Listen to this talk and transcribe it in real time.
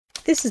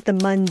This is the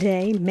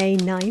Monday, May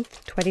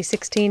 9th,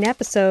 2016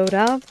 episode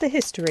of The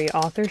History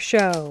Author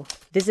Show.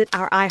 Visit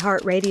our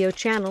iHeartRadio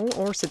channel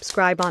or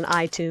subscribe on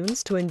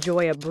iTunes to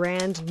enjoy a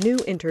brand new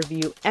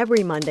interview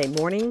every Monday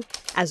morning,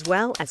 as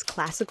well as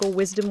Classical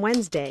Wisdom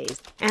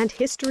Wednesdays and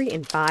History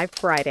in 5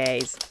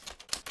 Fridays.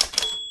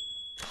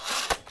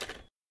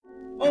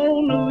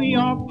 Oh, New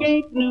York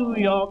ain't New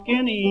York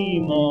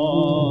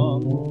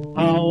anymore.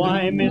 How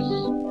I miss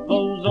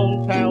those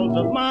old pals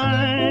of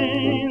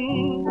mine.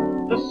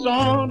 The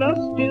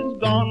sawdust is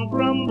gone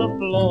from the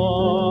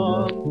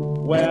floor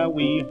where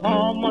we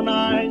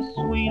harmonize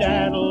sweet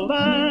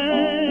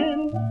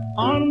Adeline.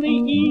 On the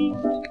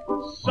east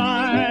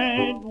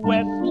side,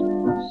 west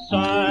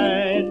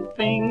side,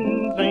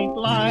 things ain't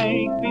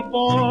like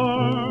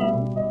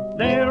before.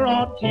 There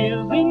are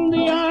tears in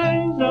the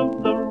eyes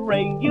of the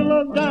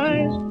regular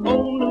guys.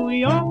 Oh, New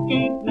York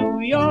ain't New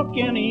York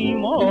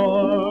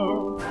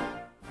anymore.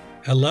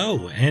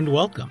 Hello and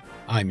welcome.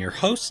 I'm your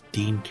host,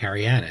 Dean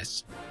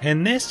Karayanis,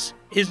 and this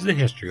is the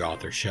History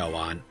Author Show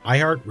on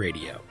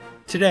iHeartRadio.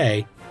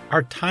 Today,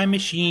 our time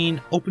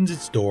machine opens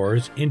its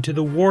doors into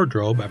the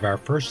wardrobe of our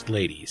First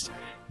Ladies,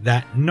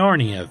 that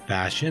Narnia of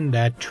fashion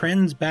that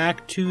trends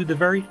back to the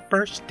very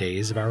first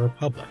days of our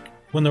Republic,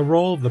 when the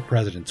role of the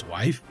President's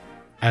wife,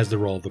 as the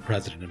role of the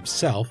President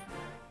himself,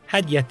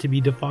 had yet to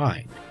be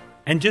defined.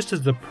 And just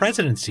as the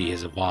presidency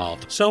has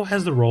evolved, so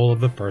has the role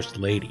of the First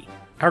Lady.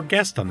 Our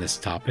guest on this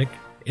topic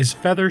is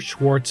Feather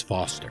Schwartz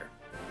Foster,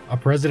 a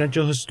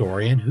presidential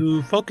historian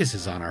who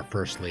focuses on our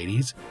First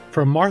Ladies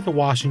from Martha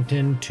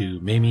Washington to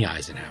Mamie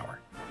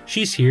Eisenhower.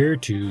 She's here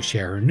to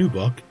share her new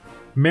book,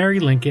 Mary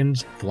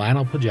Lincoln's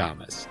Flannel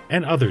Pajamas,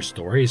 and other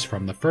stories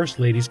from the First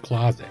Lady's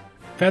closet.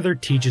 Feather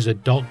teaches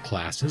adult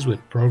classes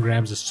with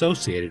programs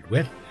associated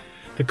with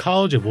the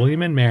College of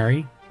William and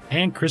Mary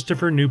and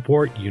Christopher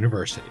Newport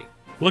University.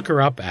 Look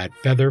her up at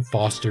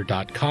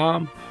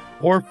featherfoster.com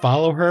or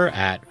follow her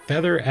at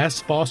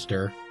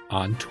feathersfoster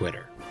on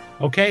Twitter.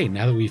 Okay,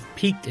 now that we've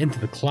peeked into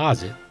the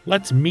closet,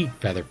 let's meet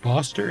Feather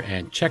Foster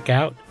and check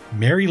out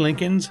Mary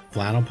Lincoln's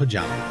Flannel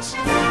Pajamas.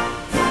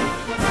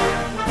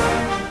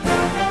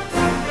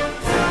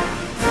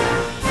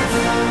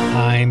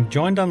 I'm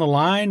joined on the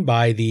line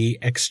by the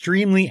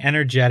extremely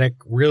energetic,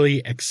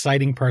 really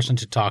exciting person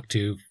to talk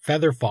to,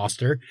 Feather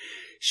Foster.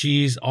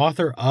 She's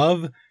author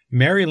of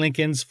Mary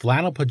Lincoln's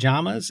Flannel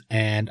Pajamas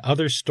and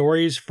Other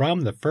Stories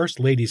from the First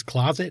Lady's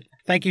Closet.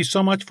 Thank you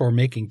so much for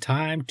making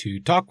time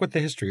to talk with the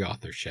History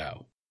Author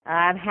Show.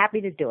 I'm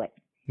happy to do it.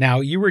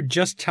 Now, you were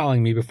just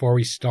telling me before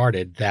we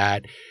started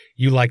that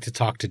you like to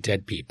talk to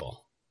dead people.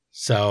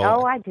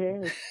 Oh, I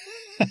do.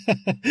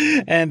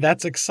 And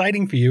that's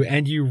exciting for you.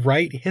 And you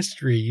write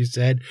history, you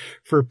said,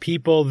 for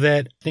people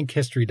that think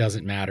history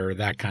doesn't matter,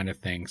 that kind of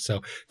thing.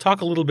 So talk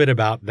a little bit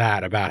about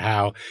that, about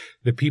how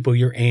the people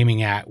you're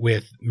aiming at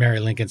with Mary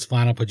Lincoln's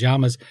Flannel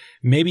Pajamas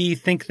maybe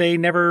think they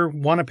never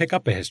want to pick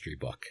up a history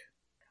book.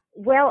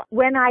 Well,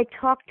 when I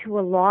talk to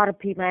a lot of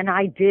people, and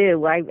I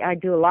do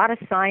a lot of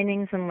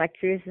signings and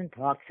lectures and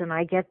talks, and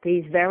I get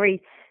these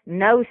very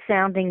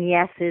no-sounding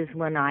yeses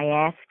when I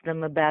ask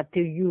them about,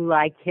 do you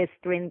like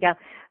history? And go,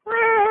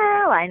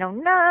 well, I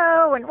don't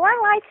know, and well,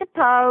 I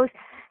suppose.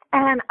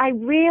 And I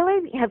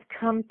really have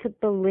come to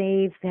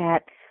believe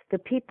that the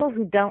people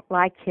who don't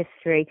like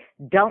history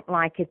don't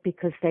like it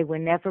because they were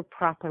never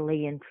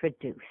properly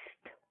introduced.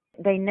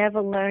 They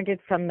never learned it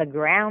from the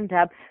ground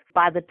up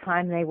by the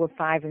time they were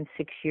 5 and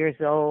 6 years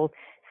old,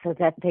 so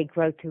that they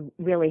grow to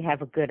really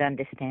have a good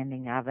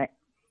understanding of it.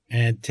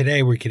 And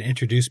today we can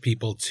introduce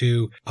people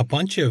to a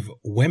bunch of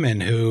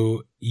women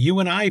who you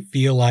and I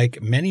feel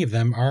like many of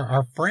them are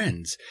our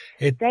friends.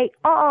 They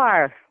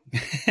are.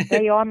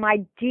 They are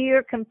my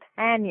dear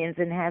companions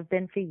and have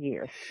been for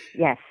years.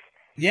 Yes.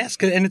 Yes,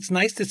 and it's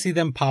nice to see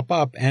them pop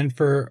up. And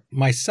for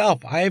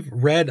myself, I've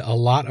read a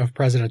lot of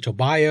presidential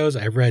bios.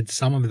 I've read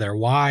some of their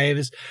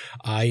wives.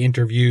 I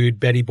interviewed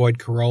Betty Boyd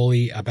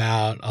Caroli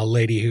about a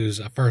lady who's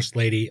a first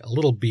lady a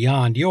little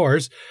beyond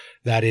yours.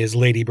 That is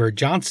Lady Bird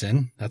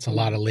Johnson. That's a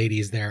lot of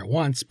ladies there at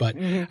once. But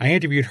I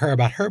interviewed her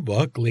about her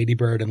book, Lady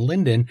Bird and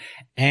Lyndon.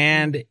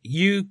 And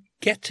you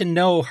get to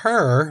know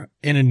her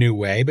in a new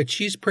way, but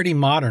she's pretty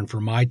modern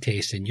for my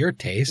taste and your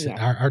taste.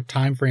 Yeah. Our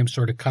time frame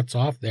sort of cuts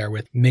off there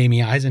with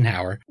Mamie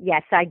Eisenhower.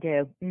 Yes, I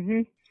do.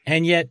 Mm-hmm.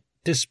 And yet,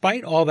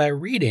 despite all that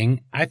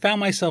reading, I found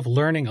myself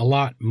learning a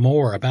lot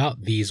more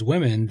about these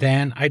women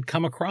than I'd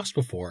come across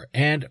before.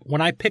 And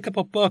when I pick up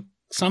a book,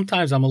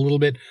 sometimes I'm a little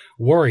bit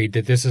worried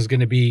that this is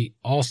going to be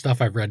all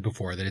stuff I've read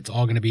before, that it's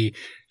all going to be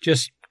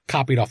just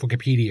copied off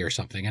Wikipedia or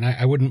something. And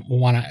I wouldn't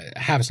want to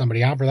have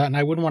somebody on for that. And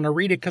I wouldn't want to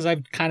read it because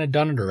I've kind of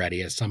done it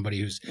already as somebody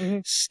who's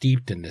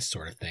steeped in this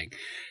sort of thing.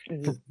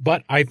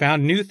 But I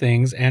found new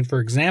things. And for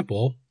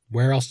example,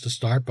 where else to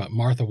start but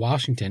Martha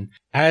Washington?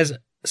 As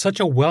such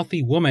a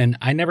wealthy woman,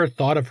 I never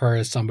thought of her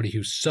as somebody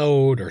who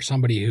sewed or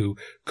somebody who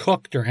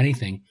cooked or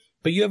anything.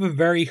 But you have a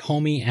very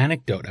homey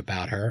anecdote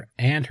about her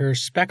and her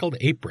speckled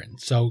apron.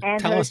 So And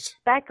tell her us.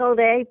 speckled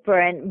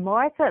apron.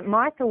 Martha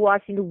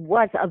Washington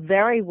was a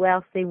very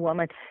wealthy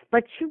woman,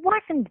 but she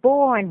wasn't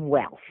born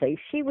wealthy.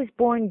 She was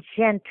born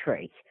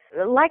gentry,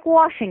 like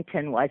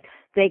Washington was.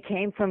 They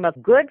came from a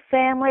good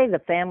family. The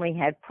family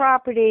had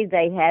property.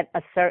 They had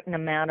a certain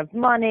amount of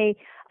money,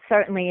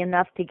 certainly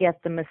enough to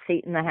get them a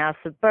seat in the House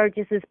of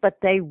Burgesses, but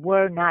they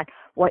were not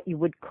what you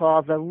would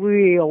call the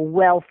real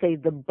wealthy,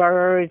 the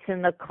Burrs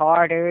and the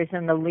Carters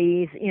and the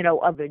Lees,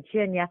 of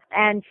Virginia.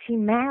 And she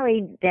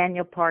married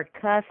Daniel Parke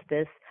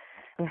Custis,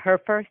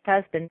 her first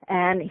husband,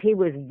 and he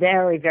was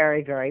very,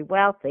 very, very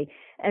wealthy.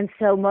 And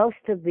so most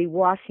of the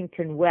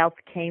Washington wealth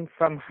came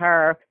from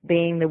her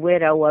being the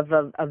widow of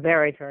a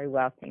very, very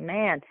wealthy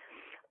man.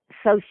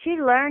 So she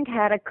learned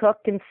how to cook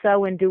and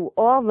sew and do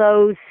all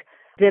those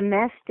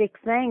domestic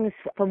things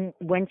from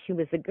when she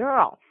was a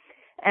girl.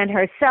 And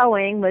her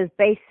sewing was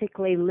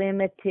basically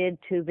limited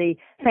to the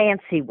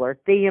fancy work,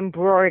 the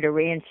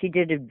embroidery, and she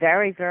did it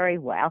very, very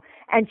well.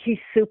 And she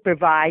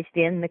supervised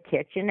in the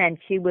kitchen, and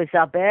she was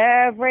up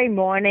every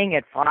morning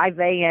at 5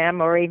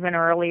 a.m. or even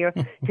earlier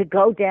to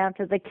go down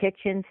to the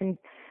kitchens and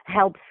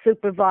help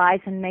supervise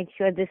and make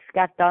sure this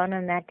got done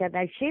and that got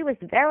done. She was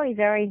very,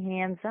 very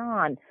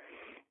hands-on.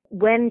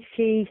 When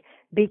she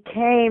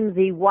became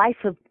the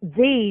wife of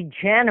the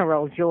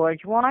General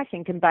George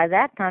Washington, by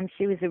that time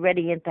she was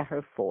already into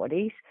her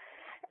 40s,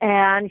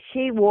 and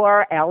she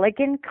wore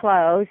elegant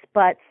clothes,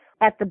 but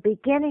at the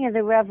beginning of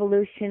the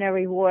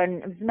Revolutionary War,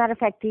 and as a matter of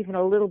fact, even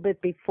a little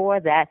bit before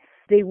that,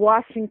 the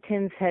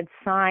Washingtons had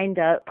signed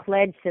a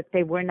pledge that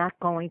they were not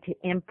going to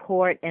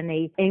import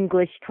any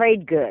English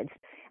trade goods,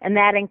 and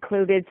that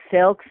included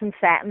silks and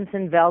satins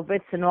and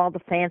velvets and all the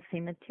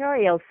fancy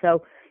materials.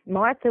 So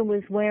Martha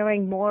was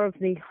wearing more of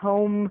the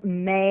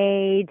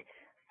homemade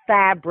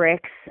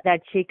fabrics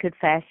that she could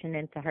fashion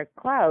into her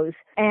clothes.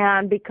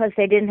 And because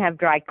they didn't have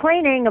dry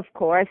cleaning, of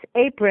course,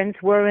 aprons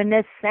were an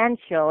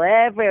essential.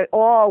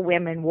 All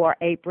women wore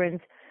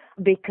aprons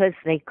because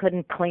they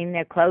couldn't clean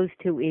their clothes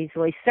too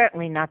easily,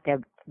 certainly not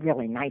their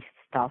really nice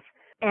stuff.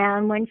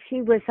 And when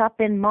she was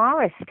up in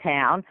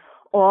Morristown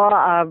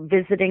or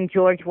visiting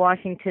George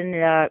Washington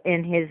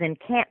in his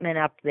encampment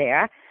up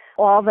there,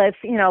 all the,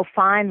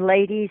 fine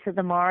ladies of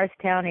the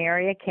Morristown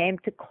area came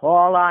to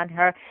call on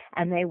her,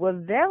 and they were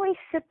very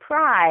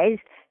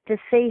surprised to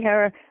see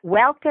her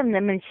welcome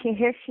them. And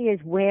here she is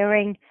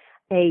wearing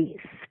a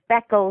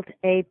speckled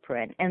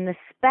apron, and the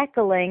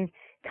speckling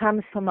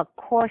comes from a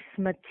coarse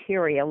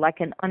material, like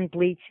an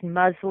unbleached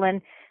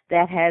muslin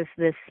that has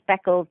this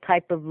speckled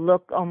type of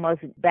look,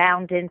 almost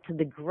bound into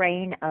the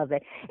grain of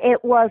it.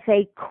 It was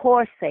a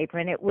coarse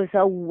apron. It was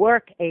a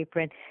work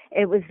apron.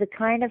 It was the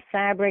kind of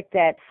fabric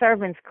that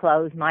servants'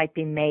 clothes might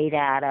be made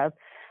out of.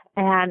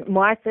 And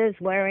Martha's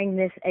wearing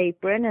this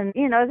apron, and,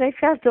 they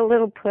felt a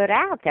little put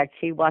out that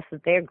she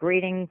wasn't there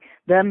greeting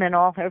them in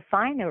all her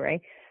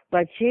finery.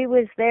 But she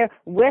was there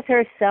with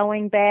her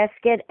sewing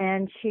basket,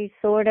 and she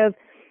sort of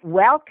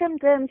welcomed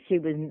them. She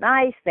was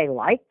nice. They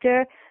liked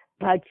her.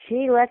 But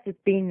she let it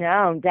be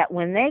known that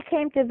when they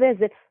came to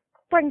visit,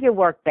 bring your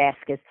work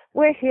baskets.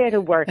 We're here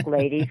to work,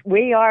 ladies.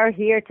 We are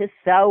here to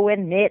sew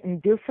and knit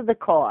and do for the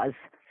cause.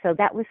 So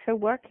that was her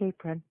work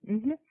apron.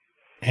 Mm-hmm.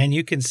 And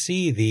you can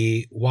see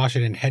the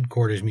Washington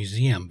Headquarters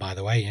Museum, by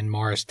the way, in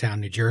Morristown,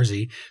 New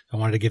Jersey. I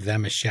wanted to give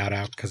them a shout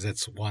out because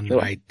it's one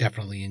that I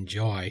definitely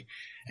enjoy.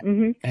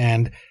 Mm-hmm.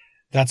 And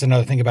that's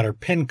another thing about her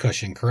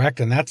pincushion,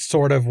 correct? And that's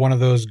sort of one of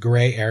those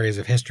gray areas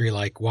of history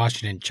like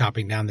Washington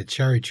chopping down the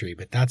cherry tree.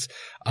 But that's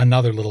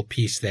another little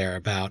piece there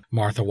about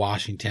Martha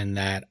Washington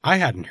that I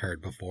hadn't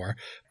heard before.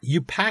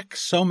 You pack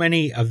so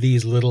many of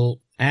these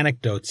little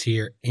anecdotes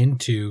here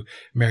into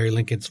Mary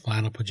Lincoln's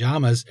Flannel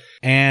Pajamas,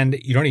 and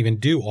you don't even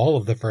do all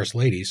of the first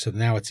ladies, so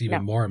now it's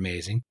even more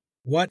amazing.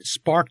 What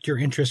sparked your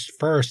interest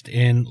first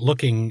in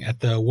looking at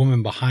the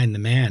woman behind the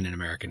man in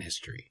American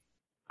history?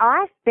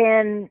 I've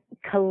been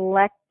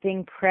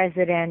collecting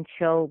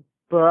presidential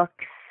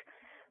books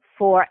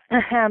for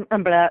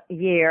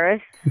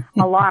years,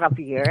 a lot of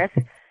years,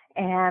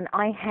 and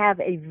I have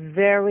a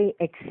very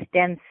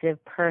extensive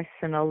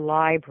personal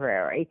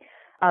library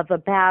of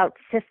about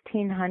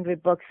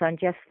 1,500 books on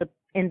just the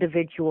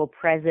individual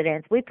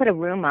presidents. We put a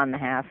room on the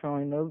house when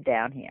we moved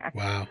down here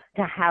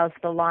to house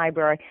the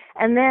library.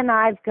 And then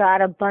I've got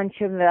a bunch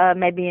of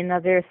maybe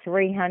another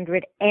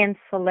 300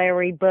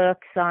 ancillary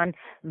books on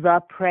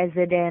the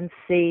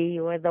presidency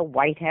or the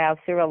White House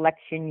or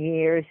election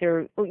years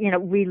or,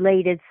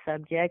 related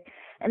subjects.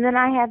 And then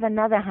I have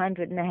another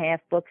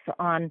 150 books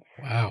on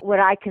what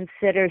I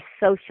consider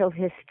social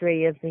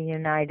history of the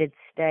United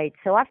States.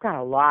 So I've got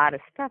a lot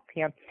of stuff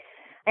here.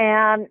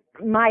 And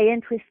my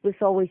interest was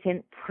always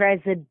in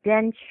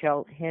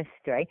presidential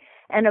history.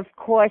 And, of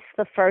course,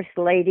 the first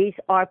ladies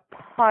are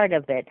part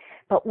of it.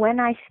 But when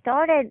I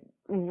started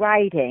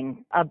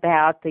writing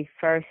about the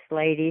first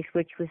ladies,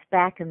 which was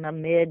back in the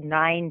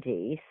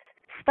mid-'90s,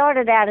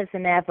 started out as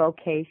an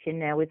avocation.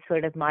 Now it's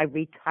sort of my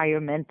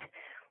retirement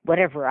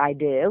whatever I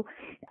do.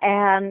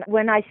 And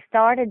when I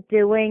started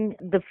doing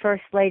the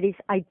First Ladies,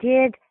 I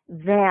did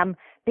them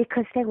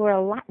because they were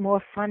a lot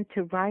more fun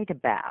to write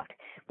about.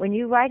 When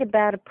you write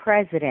about a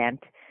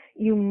president,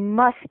 you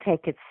must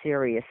take it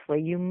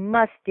seriously. You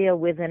must deal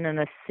with it on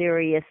a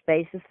serious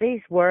basis.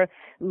 These were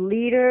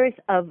leaders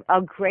of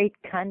a great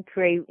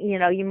country. You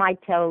know, you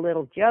might tell a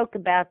little joke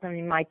about them,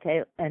 you might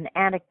tell an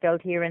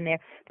anecdote here and there,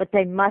 but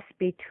they must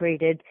be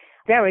treated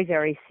very,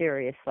 very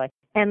seriously.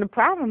 And the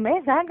problem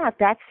is, I'm not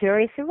that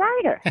serious a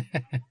writer.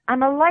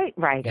 I'm a light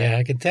writer. Yeah,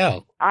 I can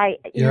tell.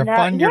 You're a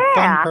fun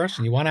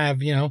person. You want to have,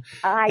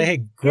 hey,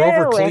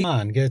 Grover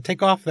Cleveland,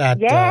 take off that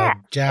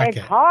jacket.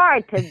 It's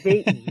hard to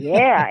be,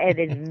 it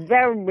is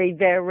very,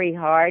 very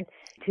hard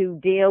to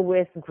deal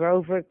with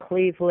Grover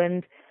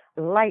Cleveland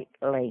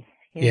lightly.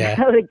 You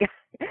know?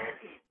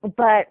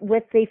 But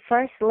with the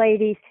First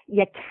Ladies,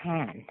 you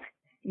can.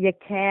 You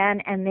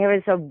can, and there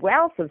is a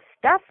wealth of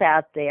stuff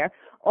out there.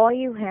 All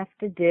you have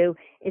to do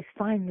is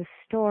find the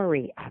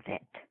story of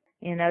it.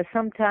 You know,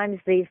 sometimes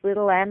these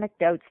little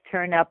anecdotes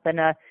turn up in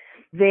a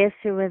this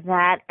or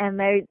that, and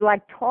they're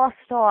like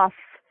tossed off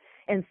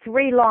in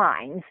 3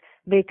 lines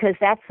because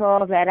that's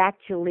all that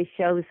actually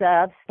shows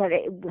up, but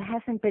it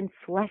hasn't been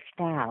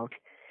fleshed out.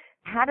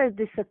 How did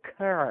this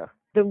occur?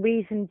 The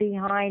reason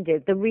behind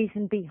it, the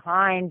reason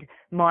behind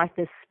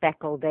Martha's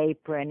speckled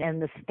apron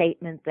and the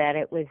statement that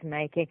it was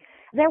making.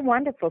 They're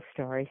wonderful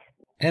stories.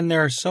 And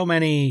there are so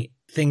many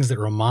things that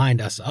remind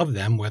us of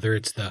them, whether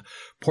it's the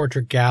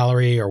portrait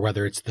gallery or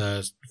whether it's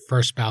the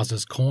first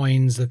spouse's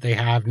coins that they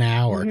have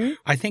now. Or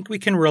I think we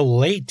can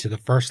relate to the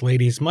First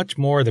Ladies much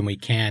more than we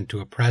can to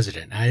a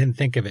president. I didn't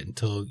think of it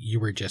until you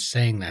were just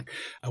saying that.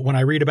 When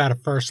I read about a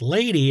First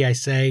Lady, I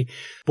say,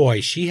 boy,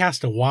 she has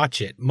to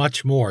watch it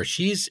much more.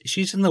 She's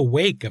in the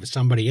wake of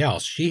somebody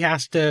else. She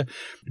has to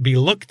be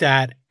looked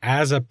at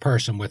as a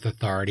person with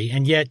authority,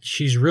 and yet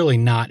she's really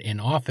not in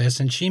office,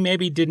 and she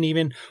maybe didn't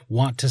even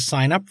want to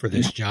sign up for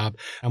this job.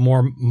 A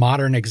more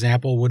modern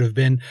example would have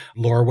been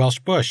Laura Welsh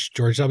Bush,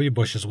 George W.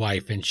 Bush's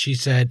wife, and she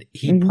said,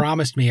 he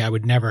promised me I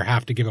would never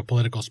have to give a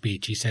political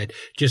speech. He said,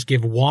 just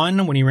give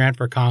one when he ran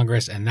for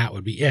Congress, and that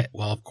would be it.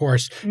 Well, of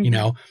course,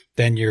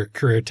 then your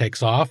career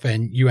takes off,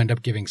 and you end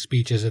up giving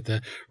speeches at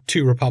the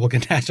 2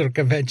 Republican national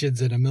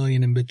conventions and a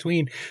million in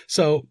between.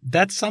 So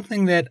that's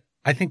something that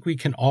I think we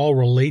can all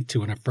relate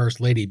to in a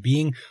First Lady,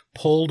 being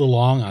pulled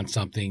along on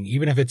something,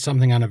 even if it's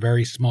something on a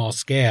very small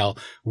scale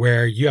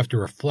where you have to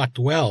reflect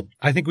well.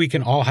 I think we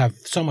can all have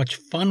so much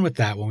fun with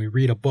that when we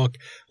read a book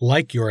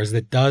like yours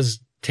that does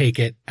take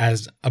it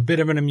as a bit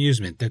of an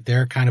amusement, that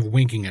they're kind of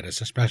winking at us,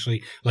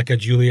 especially like a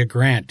Julia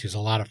Grant, who's a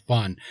lot of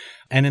fun.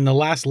 And in the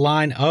last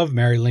line of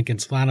Mary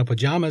Lincoln's Flannel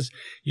Pajamas,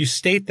 you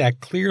state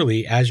that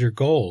clearly as your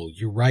goal.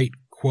 You write,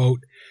 quote,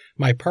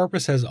 "My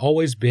purpose has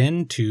always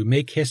been to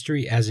make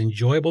history as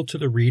enjoyable to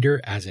the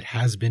reader as it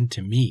has been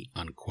to me,"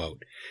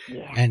 unquote.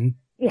 And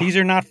these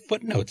are not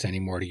footnotes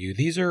anymore to you.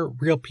 These are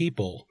real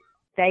people.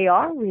 They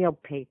are real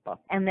people,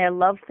 and they're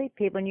lovely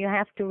people. And you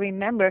have to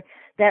remember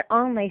that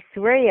only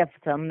 3 of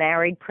them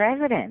married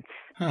presidents.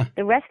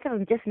 The rest of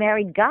them just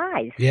married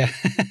guys. Yeah.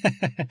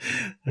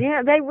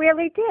 Yeah, they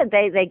really did.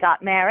 They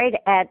got married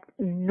at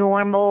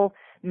normal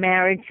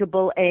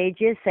marriageable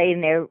ages, say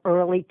in their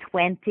early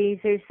 20s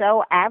or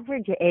so,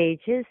 average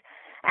ages,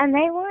 and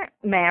they weren't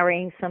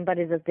marrying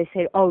somebody that they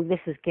say, oh,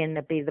 this is going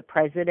to be the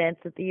president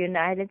of the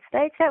United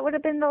States. That would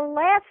have been the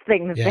last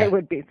thing that they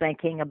would be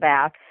thinking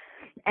about.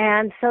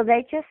 And so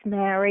they just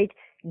married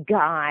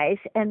guys,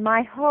 and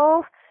my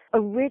whole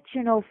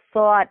original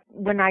thought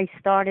when I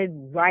started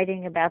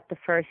writing about the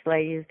First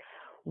Ladies,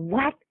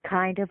 what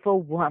kind of a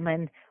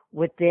woman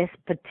would this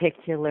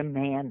particular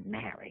man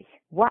marry?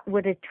 What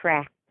would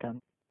attract them?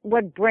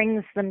 What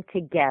brings them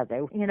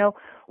together? You know,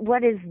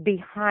 what is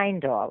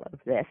behind all of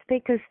this?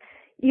 Because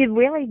you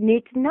really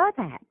need to know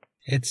that.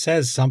 It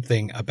says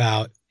something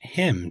about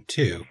him,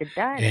 too, it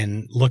does.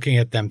 In looking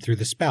at them through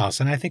the spouse.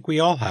 And I think we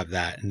all have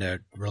that in a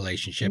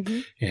relationship.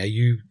 You know,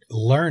 you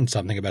learn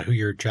something about who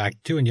you're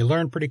attracted to, and you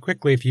learn pretty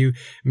quickly if you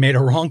made a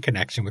wrong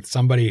connection with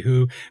somebody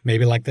who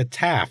maybe like the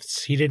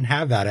Tafts. He didn't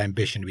have that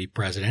ambition to be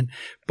president,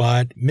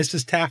 but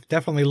Mrs. Taft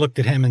definitely looked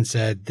at him and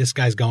said, this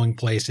guy's going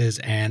places,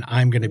 and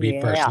I'm going to be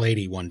First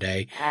Lady one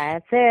day.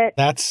 That's it.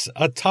 That's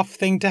a tough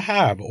thing to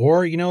have.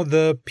 Or, you know,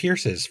 the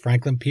Pierces,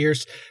 Franklin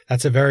Pierce,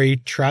 that's a very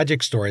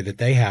tragic story that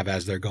they have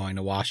as they're going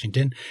to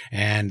Washington.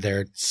 And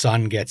their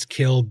son gets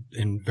killed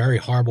in very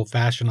horrible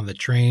fashion on the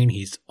train.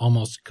 He's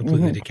almost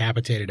completely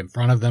decapitated in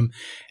front of them.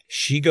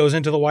 She goes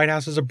into the White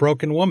House as a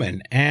broken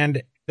woman.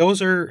 And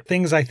those are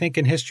things I think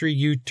in history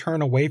you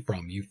turn away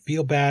from. You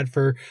feel bad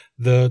for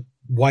the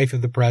wife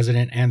of the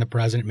president and the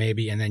president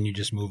maybe, and then you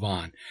just move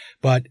on.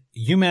 But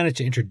you managed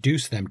to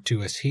introduce them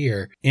to us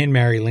here in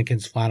Mary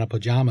Lincoln's Flannel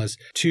Pajamas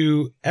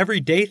to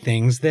everyday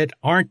things that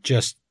aren't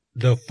just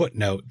the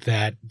footnote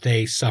that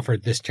they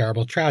suffered this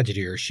terrible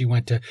tragedy, or she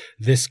went to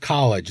this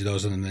college,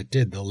 those of them that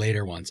did, the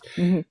later ones,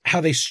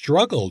 how they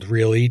struggled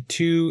really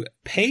to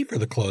pay for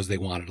the clothes they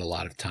wanted a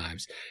lot of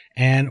times.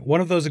 And one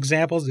of those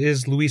examples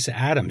is Louisa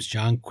Adams,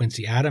 John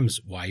Quincy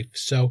Adams' wife.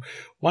 So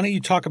why don't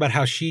you talk about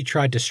how she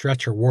tried to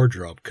stretch her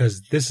wardrobe?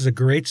 Because this is a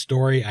great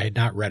story. I had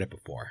not read it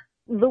before.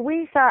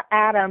 Louisa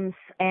Adams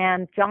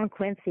and John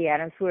Quincy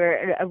Adams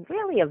were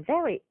really a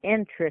very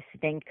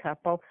interesting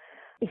couple.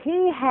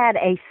 He had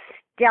a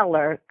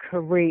stellar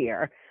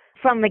career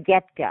from the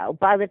get-go.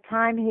 By the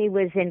time he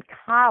was in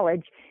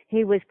college,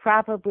 he was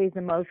probably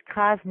the most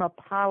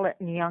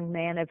cosmopolitan young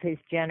man of his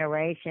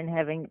generation,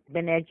 having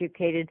been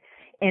educated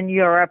in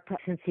Europe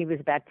since he was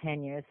about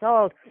 10 years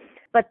old.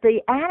 But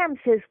the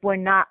Adamses were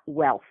not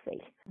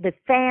wealthy. The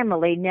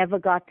family never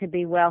got to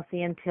be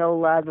wealthy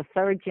until the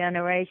third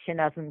generation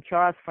of them,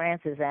 Charles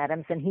Francis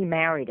Adams, and he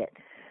married it.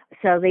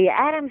 So the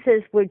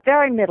Adamses were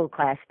very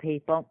middle-class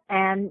people,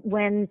 and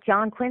when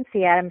John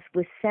Quincy Adams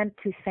was sent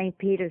to St.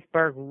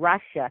 Petersburg,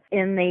 Russia,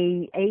 in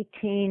the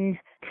 18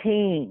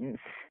 teens,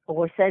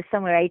 or says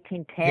somewhere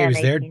 1810. He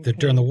was there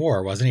during the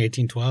war, wasn't he,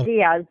 1812?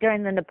 Yeah,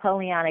 during the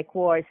Napoleonic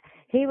Wars.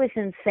 He was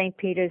in St.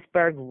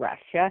 Petersburg,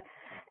 Russia,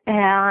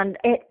 and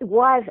it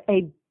was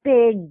a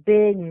big,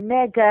 big,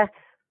 mega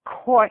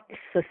court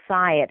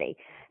society.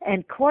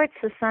 And court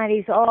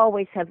societies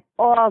always have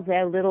all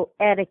their little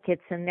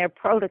etiquettes and their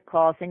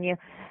protocols, and your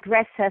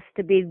dress has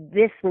to be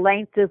this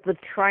length of the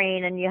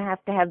train, and you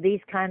have to have these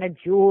kind of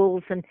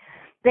jewels, and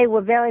they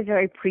were very,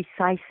 very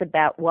precise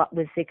about what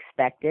was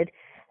expected.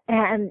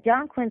 And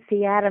John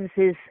Quincy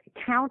Adams's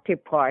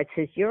counterparts,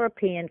 his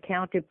European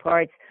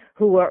counterparts,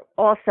 who were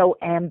also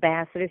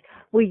ambassadors,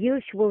 were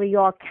usually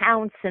all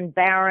counts and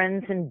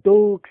barons and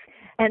dukes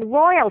and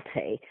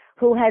royalty,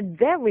 who had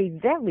very,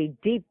 very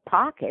deep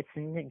pockets.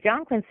 And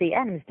John Quincy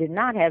Adams did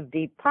not have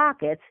deep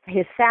pockets.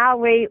 His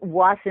salary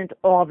wasn't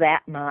all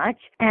that much,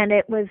 and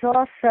it was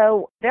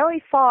also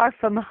very far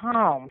from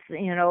home.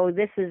 You know,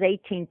 this is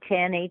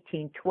 1810,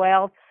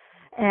 1812,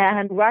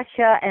 and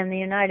Russia and the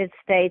United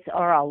States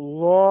are a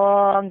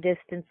long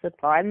distance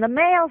apart, and the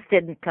mails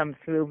didn't come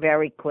through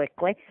very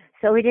quickly,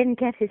 so he didn't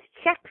get his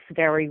checks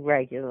very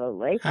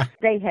regularly.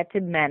 They had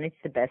to manage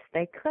the best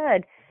they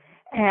could.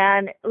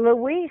 And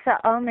Louisa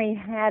only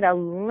had a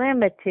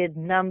limited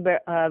number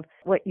of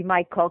what you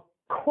might call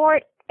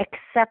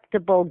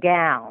court-acceptable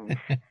gowns,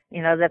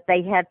 you know, that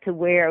they had to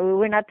wear.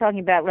 We're not talking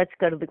about let's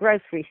go to the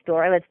grocery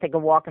store, let's take a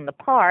walk in the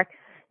park.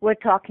 We're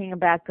talking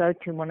about go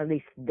to one of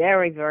these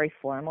very, very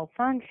formal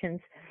functions.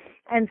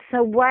 And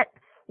so what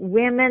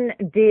women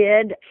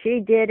did, she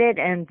did it,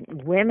 and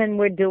women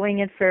were doing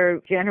it for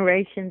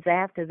generations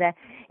after that,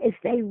 is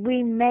they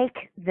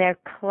remake their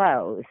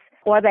clothes.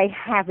 Or they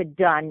have it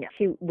done.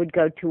 She would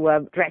go to a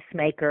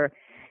dressmaker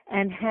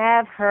and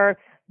have her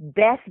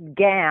best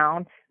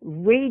gown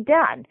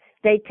redone.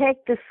 They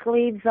take the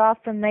sleeves off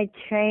and they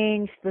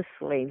change the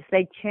sleeves.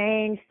 They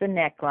change the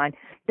neckline.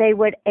 They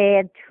would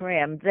add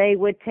trim. They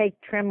would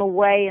take trim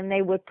away and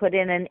they would put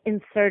in an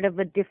insert of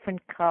a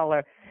different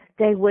color.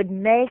 They would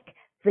make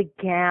the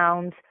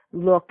gowns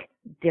look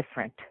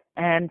different.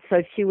 And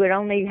so she would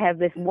only have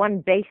this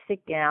one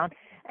basic gown,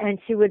 and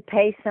she would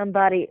pay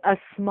somebody a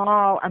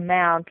small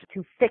amount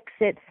to fix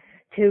it,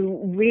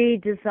 to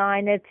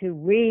redesign it, to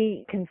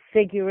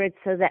reconfigure it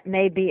so that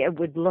maybe it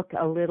would look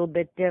a little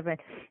bit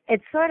different.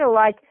 It's sort of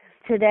like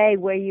today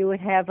where you would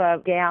have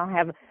a gal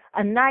have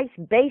a nice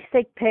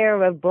basic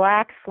pair of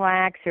black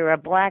slacks or a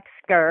black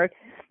skirt,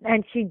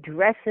 and she'd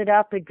dress it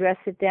up or dress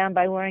it down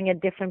by wearing a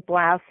different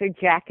blouse or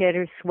jacket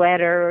or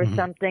sweater or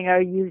something,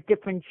 or use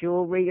different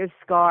jewelry or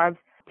scarves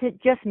to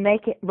just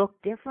make it look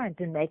different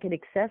and make it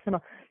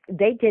accessible.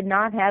 They did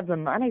not have the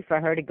money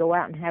for her to go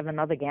out and have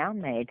another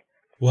gown made.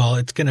 Well,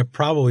 it's going to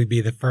probably be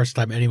the first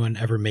time anyone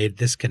ever made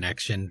this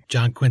connection,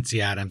 John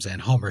Quincy Adams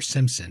and Homer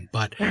Simpson.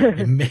 But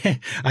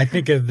I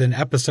think of an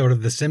episode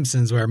of The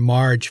Simpsons where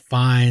Marge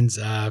finds,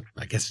 I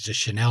guess it's a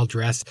Chanel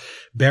dress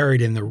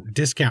buried in the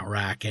discount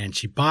rack, and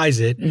she buys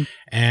it.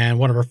 And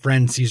one of her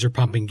friends sees her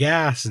pumping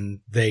gas,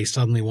 and they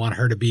suddenly want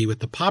her to be with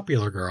the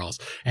popular girls.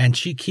 And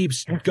she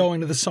keeps going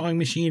to the sewing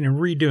machine and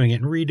redoing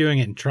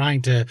it and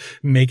trying to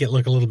make it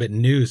look a little bit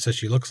new. So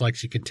she looks like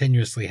she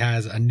continuously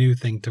has a new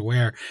thing to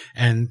wear.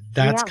 And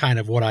that's kind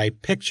of what I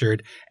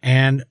pictured.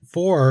 And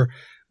for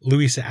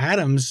Louisa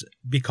Adams,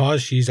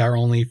 because she's our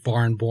only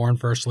foreign-born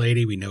First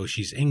Lady, we know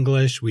she's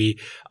English. We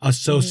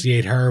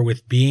associate her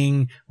with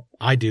being,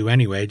 I do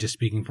anyway, just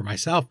speaking for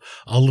myself,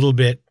 a little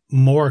bit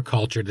more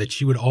cultured, that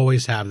she would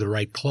always have the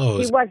right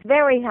clothes. She was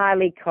very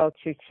highly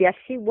cultured. Yes,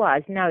 she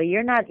was. No,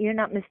 you're not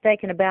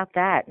mistaken about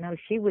that. No,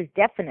 she was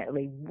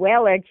definitely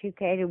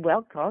well-educated,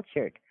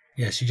 well-cultured.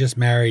 Yeah, she just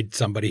married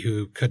somebody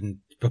who couldn't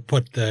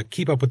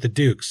keep up with the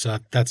Dukes.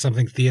 That's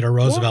something Theodore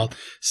Roosevelt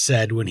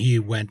said when he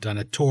went on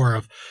a tour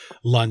of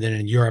London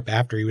and Europe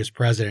after he was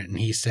president. And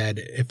he said,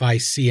 if I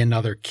see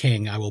another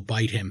king, I will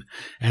bite him.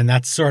 And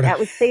that's sort of... That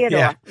was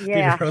Theodore.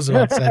 Theodore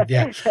Roosevelt said,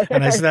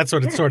 And I said, that's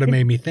what it sort of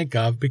made me think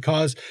of,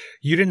 because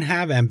you didn't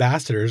have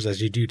ambassadors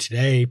as you do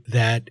today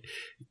that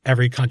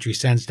every country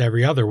sends to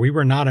every other. We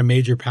were not a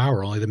major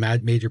power. Only the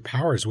major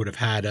powers would have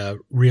had a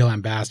real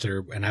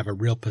ambassador and have a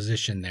real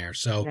position there.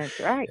 So that's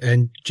right.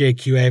 And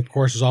JQA, of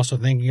course, was also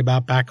thinking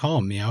about back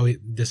home.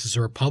 This is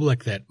a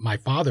republic that my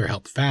father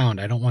helped found.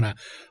 I don't want to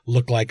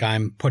look like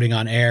I'm putting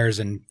on airs,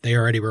 and they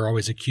already were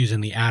always accusing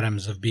the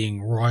Adams of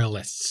being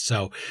royalists.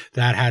 So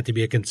that had to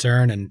be a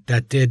concern, and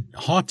that did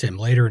haunt him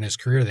later in his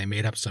career. They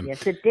made up some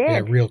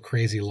real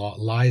crazy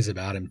lies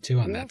about him, too,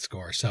 on that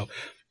score. So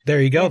there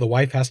you go. The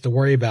wife has to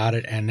worry about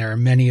it, and there are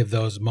many of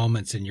those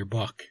moments in your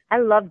book. I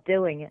love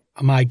doing it.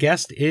 My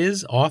guest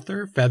is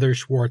author Feather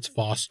Schwartz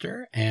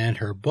Foster, and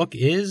her book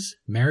is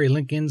Mary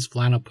Lincoln's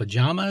Flannel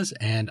Pajamas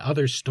and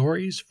Other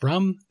Stories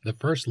from the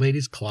First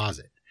Lady's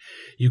Closet.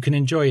 You can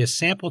enjoy a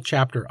sample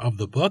chapter of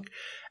the book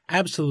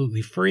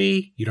absolutely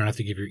free. You don't have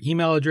to give your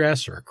email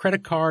address or a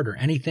credit card or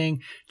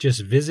anything.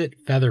 Just visit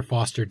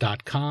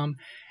featherfoster.com.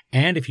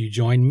 And if you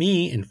join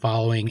me in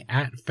following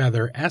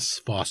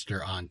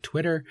 @FeatherSFoster on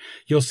Twitter,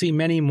 you'll see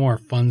many more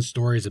fun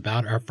stories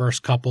about our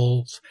first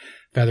couples.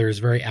 Feather is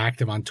very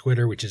active on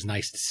Twitter, which is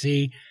nice to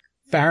see.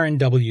 Farron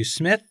W.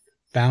 Smith,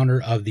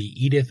 founder of the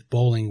Edith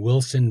Bowling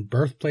Wilson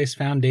Birthplace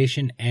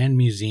Foundation and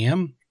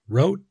Museum,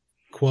 wrote,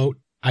 quote,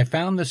 I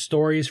found the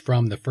stories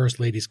from the First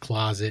Lady's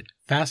Closet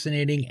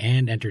fascinating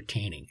and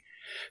entertaining.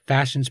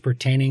 Fashions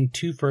pertaining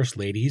to First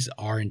Ladies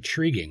are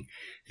intriguing.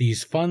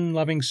 These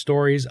fun-loving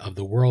stories of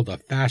the world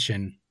of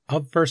fashion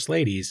of First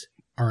Ladies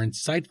are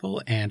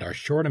insightful and are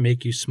sure to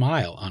make you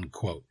smile,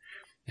 unquote.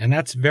 And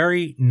that's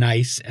very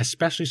nice,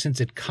 especially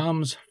since it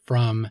comes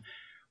from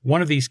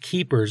one of these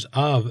keepers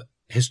of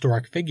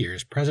historic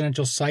figures,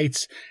 presidential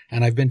sites,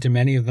 and I've been to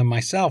many of them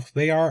myself.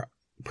 They are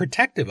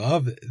protective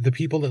of the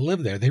people that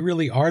live there. They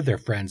really are their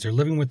friends. They're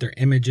living with their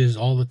images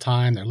all the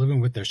time. They're living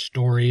with their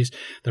stories.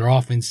 They're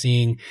often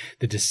seeing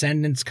the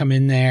descendants come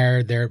in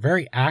there. They're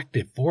very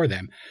active for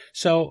them.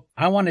 So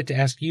I wanted to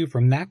ask you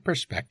from that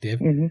perspective,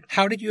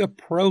 how did you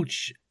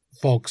approach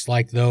folks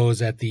like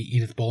those at the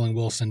Edith Bowling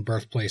Wilson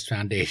Birthplace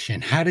Foundation?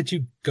 How did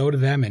you go to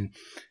them and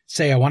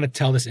say, I want to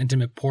tell this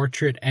intimate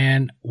portrait?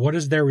 And what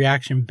has their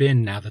reaction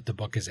been now that the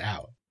book is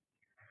out?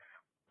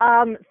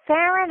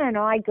 Farron and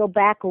I go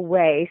back a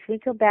ways. We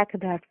go back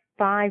about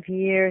 5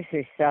 years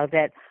or so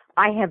that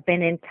I have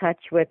been in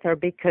touch with her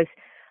because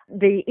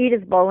the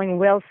Edith Bowling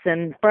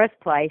Wilson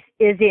birthplace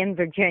is in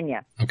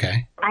Virginia.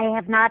 Okay. I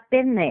have not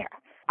been there.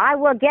 I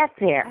will get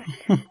there.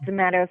 As a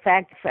matter of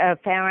fact,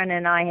 Farron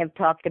and I have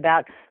talked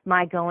about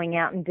my going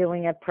out and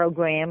doing a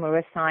program or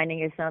a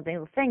signing or something.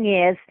 The thing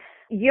is,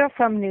 you're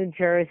from New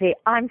Jersey.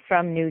 I'm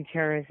from New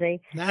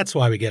Jersey. That's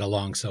why we get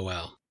along so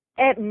well.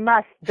 It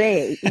must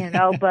be,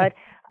 but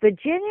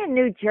Virginia and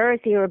New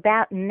Jersey are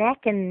about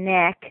neck and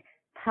neck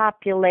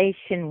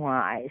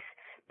population-wise.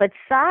 But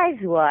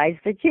size-wise,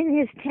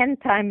 Virginia's 10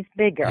 times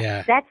bigger.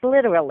 Yeah. That's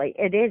literally,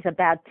 it is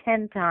about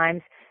 10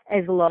 times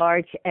as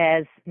large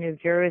as New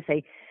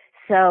Jersey.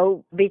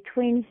 So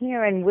between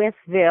here and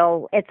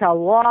Wytheville, it's a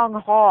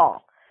long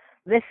haul.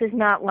 This is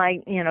not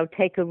like,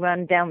 take a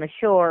run down the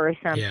shore or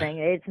something.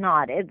 Yeah. It's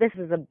not. This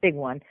is a big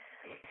one.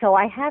 So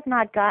I have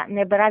not gotten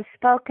there, but I've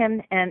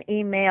spoken and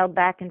emailed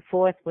back and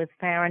forth with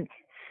Farron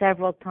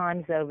several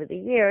times over the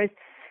years,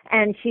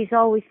 and she's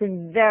always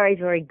been very,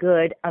 very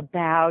good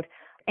about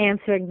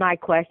answering my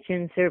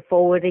questions or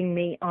forwarding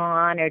me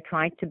on or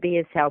trying to be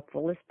as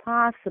helpful as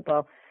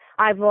possible.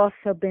 I've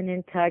also been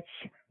in touch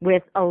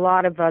with a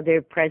lot of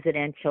other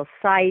presidential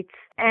sites,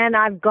 and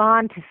I've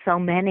gone to so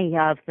many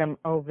of them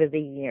over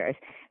the years.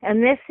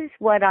 And this is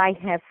what I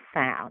have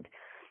found.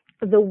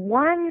 The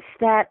ones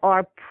that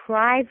are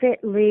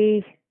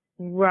privately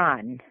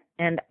run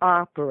and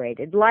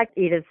operated, like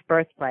Edith's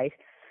birthplace,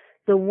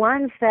 the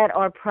ones that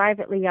are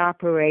privately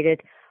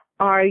operated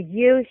are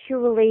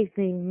usually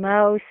the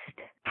most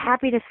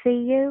happy to see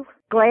you,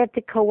 glad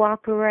to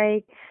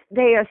cooperate.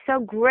 They are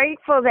so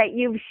grateful that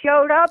you've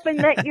showed up and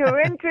that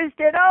you're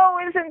interested. Oh,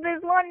 isn't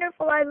this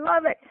wonderful? I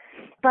love it.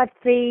 But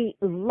the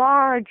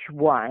large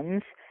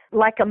ones,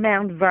 like a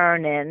Mount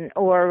Vernon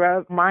or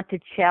a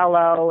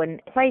Monticello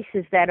and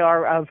places that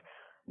are of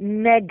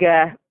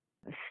mega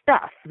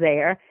stuff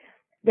there,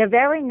 they're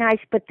very nice,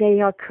 but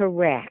they are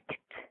correct.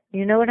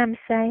 You know what I'm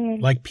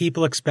saying? Like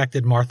people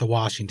expected Martha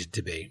Washington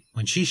to be.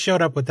 When she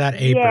showed up with that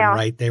apron,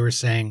 right, they were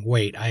saying,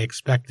 wait, I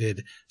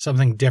expected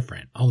something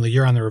different, only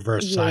you're on the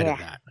reverse side of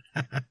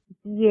that.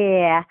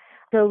 Yeah.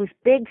 Those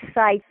big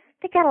sites,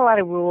 they got a lot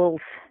of rules.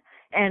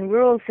 And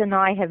Rules and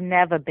I have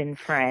never been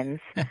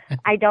friends.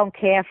 I don't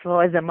care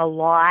for them a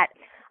lot.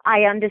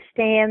 I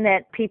understand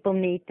that people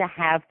need to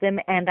have them,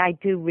 and I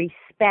do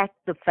respect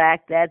the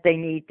fact that they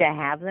need to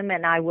have them,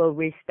 and I will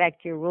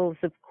respect your rules,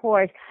 of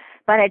course.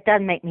 But it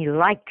doesn't make me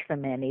like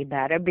them any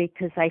better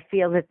because I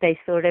feel that they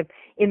sort of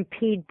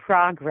impede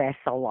progress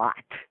a lot.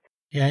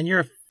 Yeah, and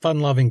you're a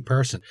fun-loving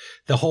person.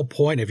 The whole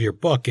point of your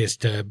book is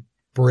to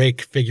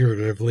break,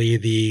 figuratively,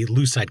 the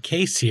Lucite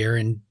case here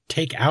and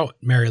take out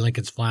Mary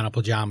Lincoln's flannel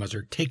pajamas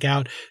or take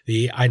out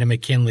the Ida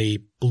McKinley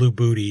blue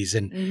booties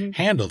and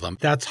handle them.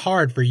 That's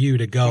hard for you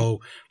to go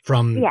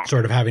from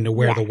sort of having to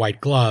wear the white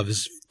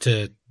gloves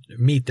to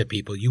meet the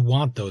people. You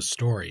want those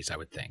stories, I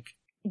would think.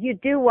 You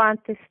do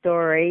want the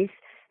stories.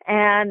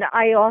 And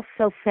I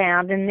also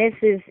found, and this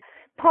is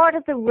part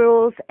of the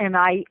rules, and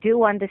I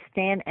do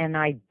understand and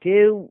I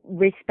do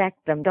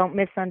respect them. Don't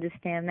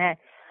misunderstand that.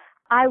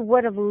 I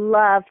would have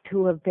loved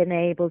to have been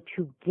able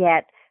to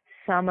get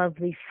some of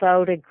the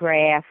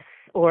photographs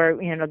or,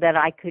 that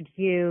I could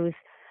use,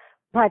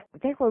 but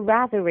they were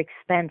rather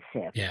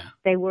expensive. Yeah.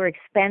 They were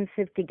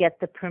expensive to get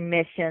the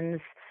permissions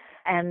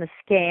and the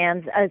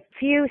scans. A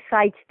few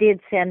sites did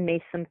send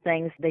me some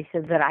things they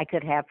said that I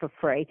could have for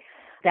free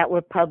that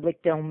were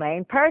public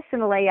domain.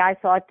 Personally, I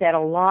thought that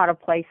a lot of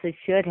places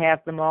should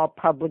have them all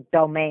public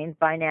domain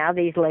by now.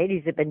 These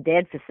ladies have been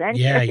dead for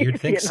centuries. Yeah, you'd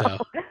think so.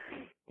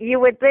 You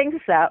would think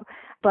so.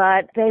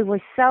 But they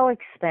were so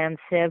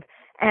expensive,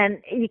 and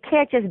you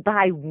can't just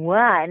buy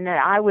one.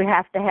 I would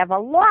have to have a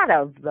lot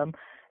of them.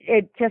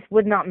 It just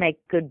would not make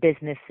good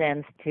business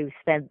sense to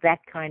spend that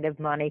kind of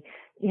money,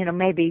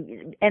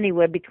 maybe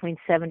anywhere between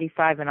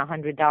 $75 and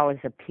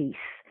 $100 a piece.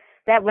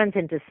 That runs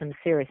into some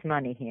serious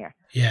money here.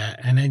 Yeah,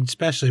 and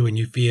especially when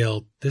you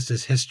feel this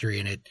is history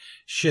and it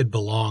should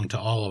belong to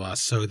all of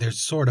us. So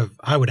there's sort of,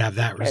 I would have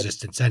that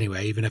resistance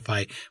anyway, even if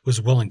I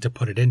was willing to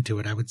put it into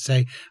it. I would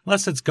say,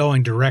 unless it's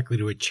going directly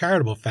to a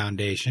charitable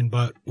foundation,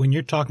 but when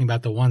you're talking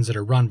about the ones that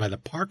are run by the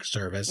Park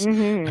Service, I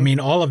mean,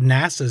 all of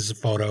NASA's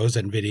photos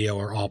and video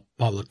are all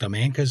public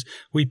domain because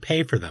we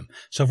pay for them.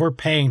 So if we're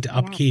paying to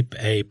upkeep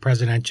a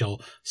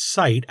presidential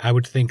site, I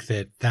would think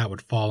that that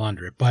would fall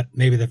under it. But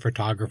maybe the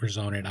photographers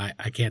own it.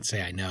 I can't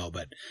say I know,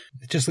 but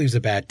it just leaves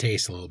a bad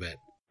taste a little bit.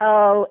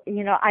 Oh,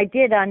 I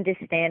did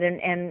understand,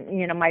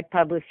 and my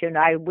publisher and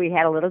I, we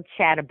had a little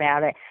chat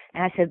about it,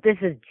 and I said, this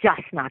is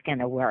just not going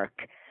to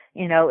work.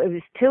 It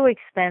was too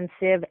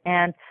expensive,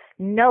 and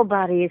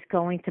nobody is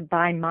going to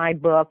buy my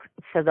book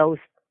for those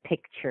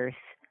pictures.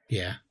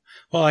 Yeah.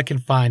 Well, I can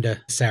find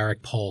a Sarah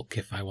Polk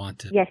if I want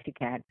to. Yes, you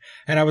can.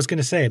 And I was going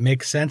to say, it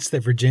makes sense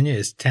that Virginia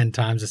is 10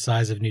 times the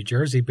size of New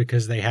Jersey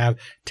because they have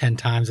 10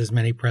 times as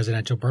many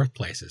presidential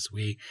birthplaces.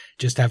 We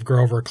just have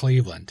Grover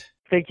Cleveland.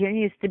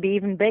 Virginia used to be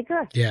even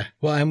bigger. Yeah.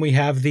 Well, and we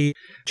have the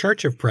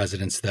Church of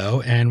Presidents,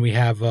 though, and we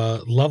have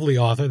a lovely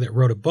author that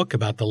wrote a book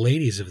about the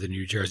ladies of the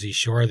New Jersey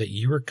Shore that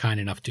you were kind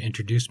enough to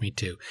introduce me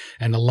to.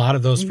 And a lot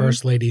of those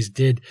first ladies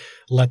did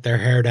let their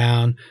hair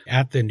down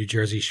at the New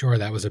Jersey Shore.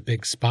 That was a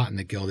big spot in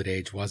the Gilded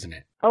Age, wasn't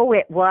it? Oh,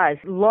 it was.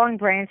 Long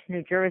Branch,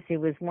 New Jersey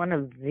was one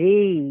of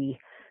the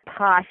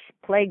posh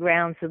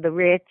playgrounds of the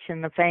rich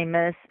and the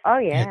famous. Oh,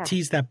 yeah. Yeah,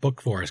 tease that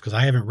book for us, because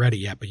I haven't read it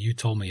yet, but you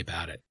told me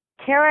about it.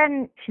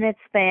 Karen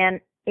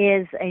Schnitzpan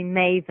is a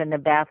maven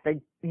about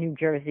the New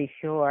Jersey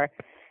Shore.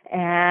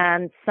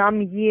 And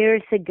some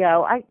years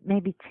ago,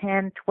 maybe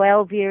 10,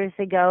 12 years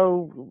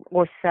ago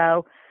or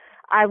so,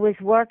 I was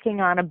working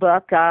on a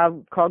book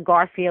called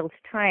Garfield's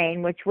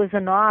Train, which was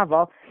a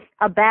novel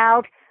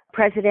about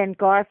President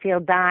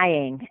Garfield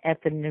dying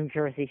at the New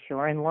Jersey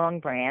Shore in Long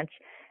Branch.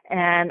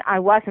 And I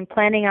wasn't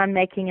planning on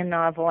making a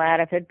novel out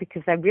of it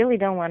because I really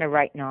don't want to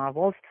write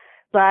novels.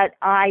 But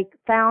I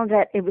found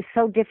that it was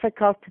so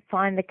difficult to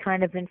find the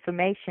kind of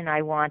information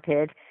I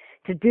wanted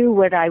to do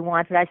what I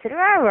wanted. I said,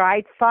 all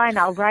right, fine,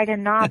 I'll write a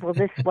novel.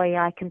 This way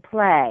I can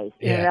play.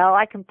 Yeah.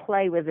 I can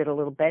play with it a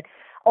little bit.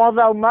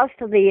 Although most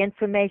of the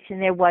information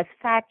there was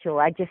factual.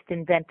 I just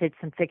invented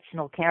some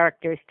fictional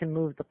characters to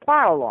move the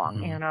plot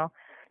along,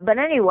 But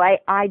anyway,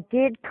 I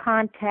did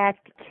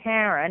contact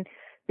Karen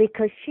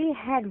because she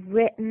had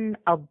written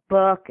a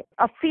book,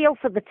 A Feel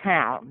for the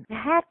Town. It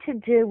had to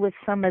do with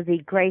some of the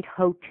great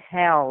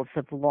hotels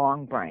of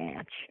Long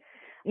Branch,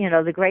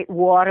 the great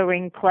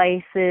watering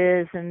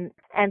places. And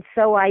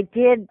so I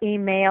did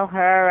email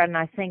her, and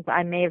I think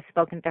I may have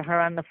spoken to her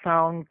on the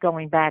phone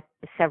going back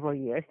several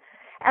years.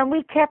 And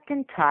we kept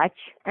in touch.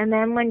 And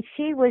then when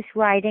she was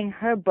writing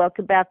her book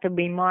about the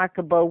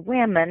remarkable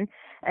women,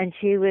 and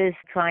she was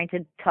trying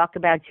to talk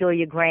about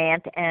Julia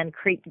Grant and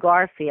Crete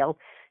Garfield,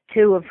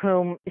 two of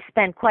whom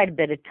spent quite a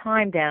bit of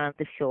time down at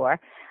the shore,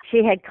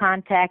 she had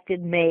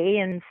contacted me,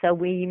 and so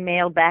we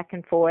emailed back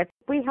and forth.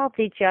 We helped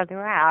each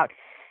other out.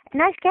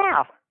 Nice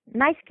gal.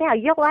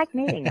 You'll like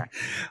meeting her.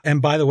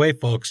 And by the way,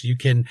 folks, you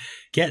can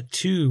get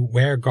to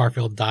where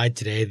Garfield died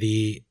today.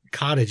 The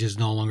cottage is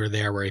no longer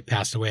there where he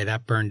passed away.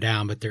 That burned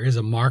down, but there is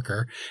a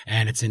marker,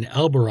 and it's in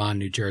Elberon,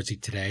 New Jersey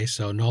today,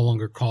 so no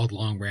longer called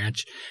Long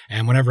Branch.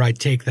 And whenever I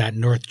take that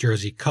North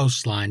Jersey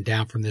coastline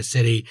down from the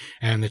city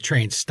and the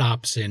train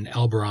stops in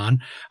Elberon,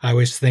 I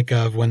always think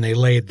of when they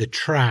laid the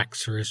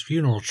tracks for his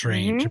funeral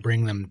train to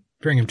bring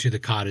him to the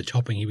cottage,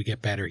 hoping he would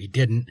get better. He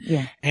didn't.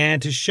 Yeah.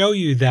 And to show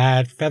you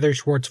that Feather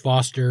Schwartz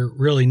Foster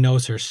really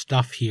knows her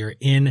stuff here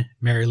in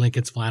Mary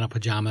Lincoln's Flannel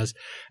Pajamas,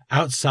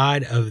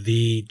 outside of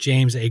the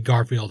James A.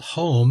 Garfield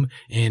home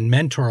in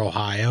Mentor,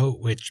 Ohio,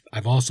 which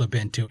I've also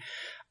been to,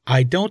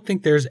 I don't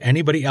think there's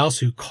anybody else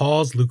who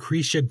calls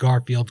Lucretia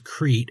Garfield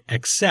Crete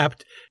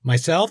except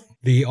myself,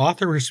 the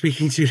author we're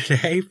speaking to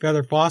today,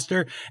 Feather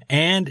Foster,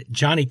 and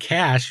Johnny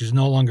Cash, who's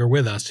no longer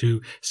with us,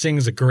 who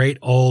sings a great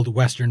old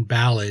Western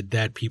ballad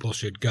that people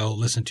should go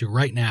listen to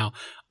right now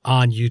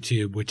on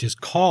YouTube, which is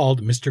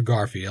called Mr.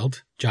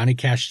 Garfield. Johnny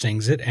Cash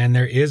sings it, and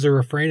there is a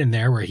refrain in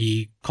there where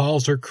he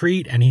calls her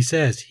Crete, and he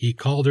says he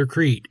called her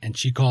Crete, and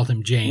she called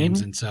him James.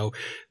 Mm-hmm. And so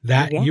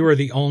that you are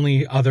the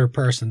only other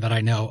person that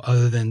I know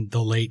other than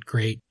the late,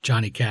 great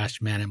Johnny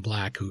Cash, Man in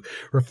Black, who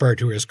referred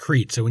to her as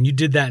Crete. So when you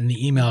did that in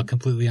the email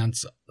completely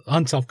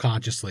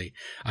unselfconsciously,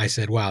 I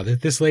said, wow,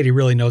 this lady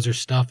really knows her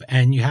stuff,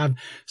 and you have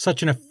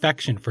such an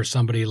affection for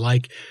somebody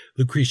like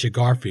Lucretia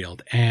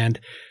Garfield. And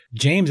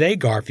James A.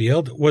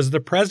 Garfield was the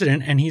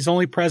president, and he's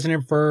only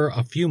president for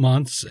a few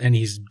months, and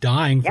he's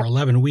dying for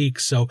 11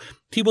 weeks. So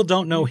people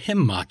don't know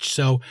him much.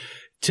 So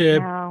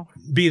to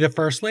be the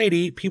first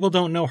lady, people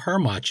don't know her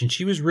much. And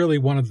she was really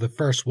one of the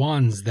first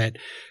ones that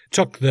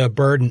took the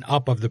burden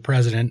up of the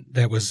president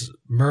that was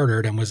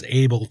murdered and was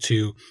able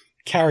to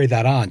carry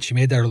that on. She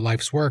made that her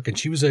life's work, and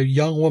she was a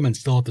young woman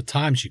still at the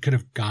time. She could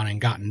have gone and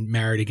gotten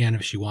married again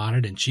if she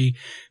wanted, and she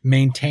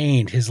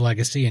maintained his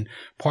legacy. And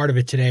part of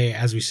it today,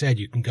 as we said,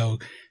 you can go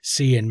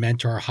see in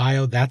Mentor,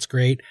 Ohio. That's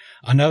great.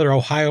 Another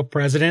Ohio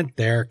president,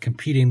 they're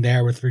competing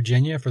there with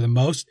Virginia for the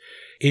most,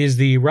 is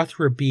the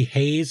Rutherford B.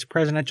 Hayes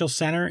Presidential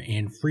Center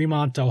in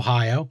Fremont,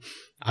 Ohio.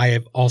 I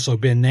have also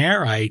been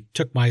there. I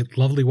took my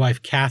lovely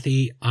wife,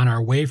 Kathy, on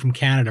our way from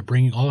Canada,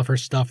 bringing all of her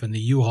stuff in the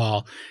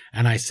U-Haul.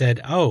 And I said,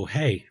 oh,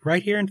 hey,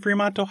 right here in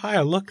Fremont,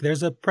 Ohio, look,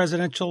 there's a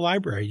presidential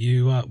library.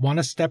 You want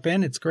to step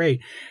in? It's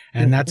great.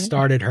 And that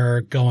started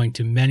her going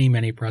to many,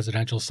 many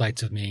presidential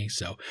sites with me.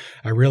 So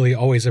I really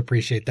always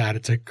appreciate that.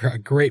 It's a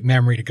great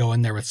memory to go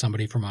in there with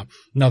somebody from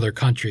another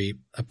country.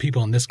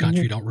 People in this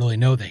country don't really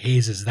know the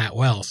Hayeses that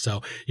well. So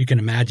you can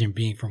imagine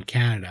being from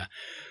Canada.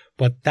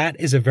 But that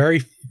is a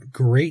very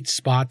great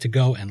spot to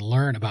go and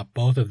learn about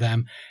both of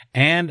them.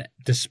 And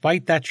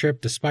despite that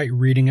trip, despite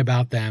reading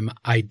about them,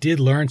 I did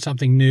learn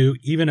something new,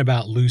 even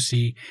about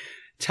Lucy.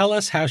 Tell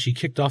us how she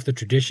kicked off the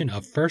tradition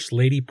of First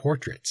Lady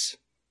portraits.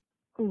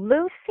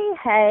 Lucy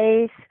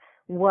Hayes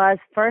was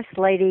First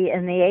Lady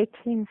in the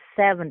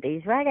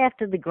 1870s, right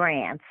after the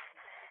Grants.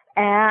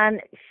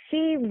 And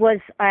she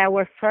was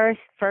our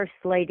First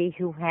Lady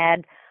who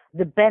had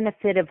the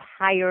benefit of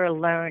higher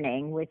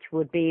learning, which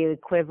would be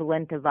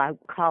equivalent of a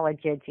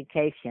college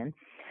education.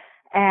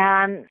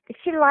 And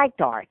she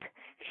liked art.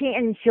 She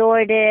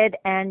enjoyed it,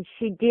 and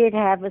she did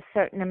have a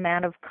certain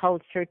amount of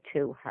culture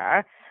to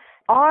her.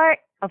 Art,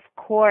 of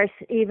course,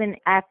 even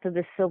after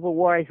the Civil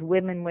War, as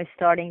women were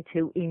starting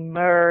to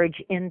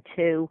emerge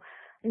into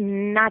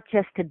not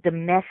just a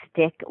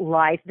domestic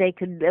life, they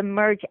could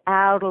emerge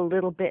out a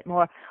little bit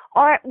more.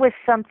 Art was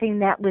something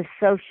that was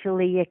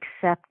socially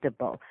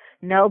acceptable.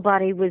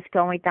 Nobody was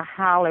going to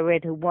holler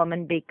at a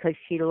woman because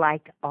she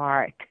liked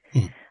art.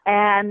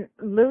 And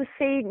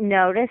Lucy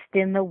noticed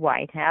in the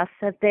White House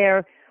that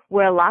there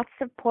were lots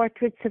of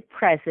portraits of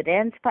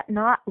presidents, but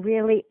not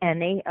really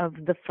any of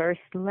the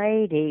first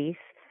ladies.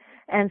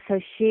 And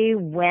so she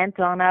went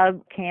on a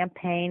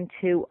campaign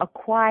to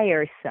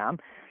acquire some.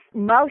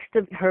 Most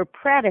of her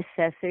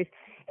predecessors,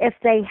 if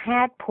they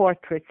had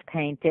portraits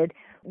painted,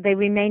 they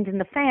remained in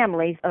the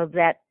families of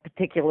that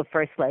particular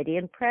first lady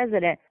and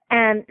president.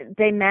 And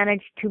they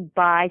managed to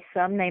buy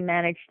some. They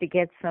managed to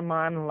get some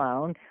on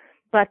loan.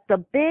 But the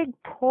big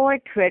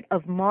portrait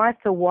of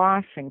Martha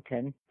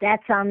Washington,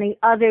 that's on the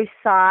other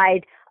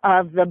side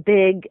of the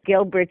big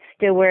Gilbert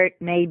Stuart,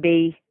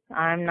 maybe.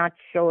 I'm not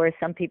sure.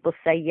 Some people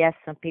say yes,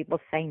 some people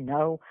say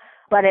no.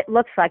 But it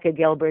looks like a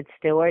Gilbert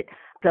Stuart.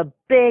 The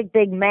big,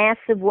 big,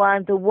 massive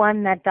one, the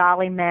one that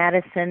Dolly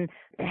Madison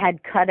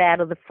had cut out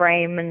of the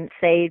frame and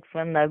saved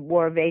from the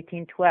War of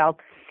 1812.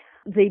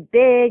 The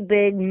big,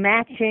 big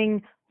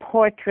matching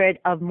portrait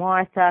of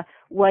Martha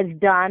was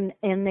done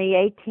in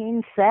the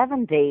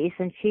 1870s,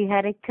 and she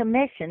had a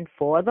commission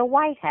for the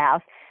White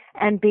House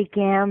and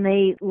began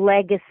the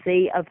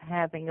legacy of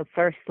having a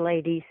First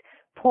Lady's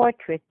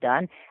portrait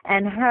done.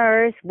 And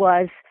hers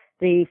was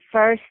the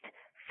first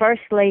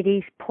First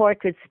Lady's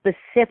portrait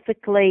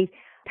specifically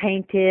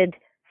painted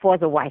for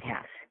the White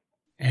House.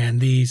 And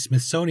the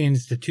Smithsonian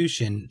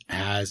Institution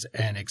has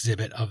an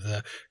exhibit of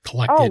the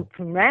collected... Oh,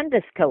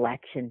 tremendous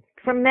collection.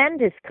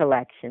 Tremendous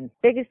collection.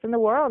 Biggest in the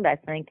world, I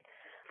think.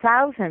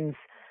 Thousands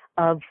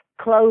of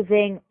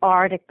clothing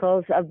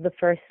articles of the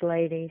First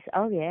Ladies.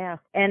 Oh, yeah.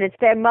 And it's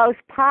their most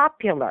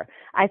popular.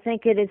 I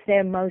think it is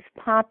their most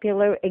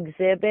popular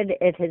exhibit.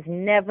 It has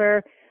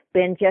never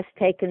been just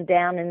taken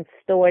down and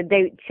stored.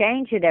 They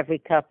change it every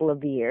couple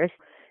of years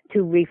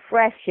to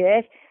refresh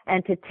it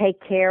and to take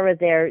care of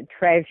their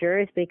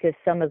treasures, because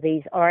some of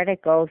these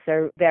articles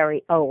are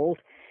very old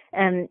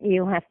and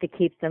you have to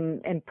keep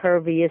them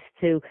impervious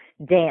to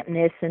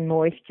dampness and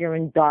moisture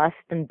and dust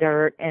and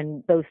dirt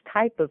and those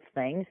type of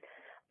things.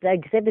 The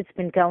exhibit's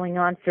been going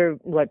on for,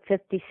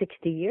 50,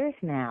 60 years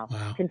now,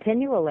 Wow.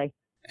 continually.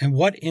 And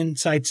what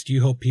insights do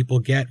you hope people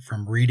get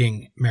from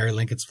reading Mary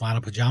Lincoln's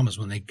Flannel Pajamas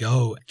when they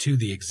go to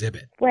the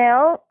exhibit?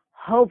 Well,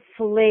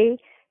 hopefully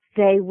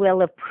they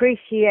will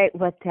appreciate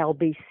what they'll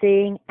be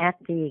seeing at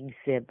the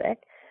exhibit.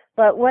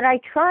 But what I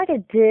try to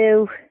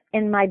do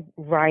in my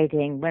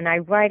writing, when I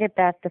write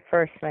about the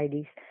First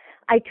Ladies,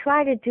 I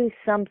try to do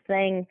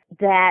something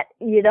that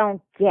you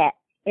don't get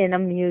in a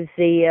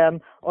museum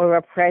or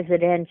a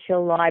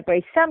presidential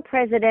library. Some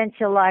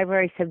presidential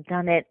libraries have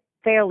done it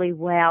fairly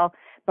well,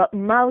 but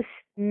most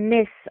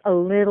miss a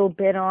little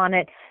bit on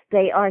it.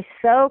 They are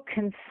so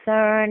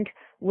concerned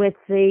with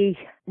the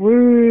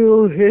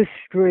real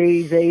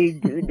history,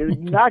 the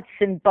nuts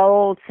and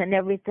bolts and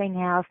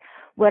everything else.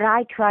 What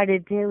I try to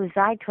do is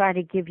I try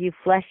to give you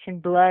flesh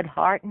and blood,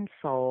 heart and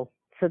soul,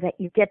 so that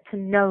you get to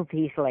know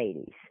these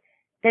ladies.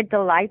 They're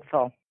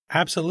delightful.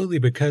 Absolutely,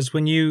 because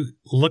when you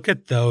look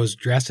at those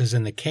dresses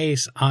in the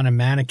case on a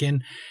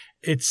mannequin,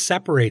 it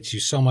separates you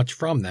so much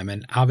from them.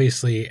 And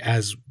obviously,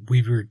 as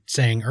we were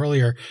saying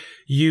earlier,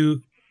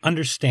 you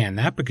understand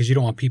that because you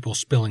don't want people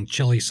spilling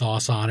chili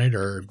sauce on it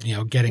or,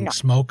 getting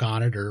smoke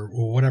on it or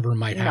whatever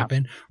might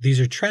happen. These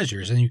are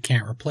treasures and you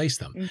can't replace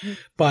them. Mm-hmm.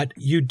 But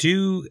you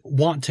do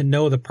want to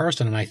know the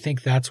person. And I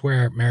think that's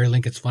where Mary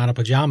Lincoln's Flannel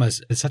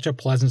Pajamas is such a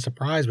pleasant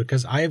surprise,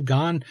 because I have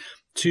gone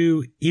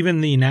to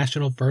even the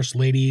National First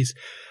Ladies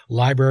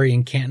Library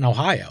in Canton,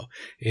 Ohio.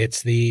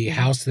 It's the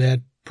house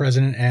that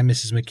President and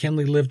Mrs.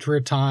 McKinley lived for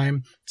a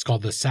time. It's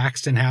called the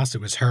Saxton House.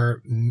 It was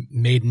her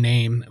maiden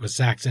name. It was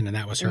Saxton, and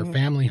that was her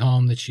family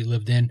home that she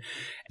lived in.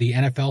 The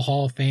NFL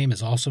Hall of Fame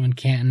is also in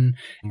Canton,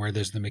 where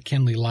there's the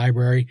McKinley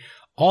Library.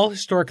 All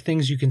historic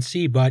things you can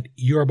see, but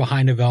you're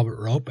behind a velvet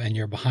rope and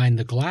you're behind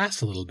the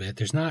glass a little bit.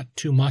 There's not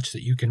too much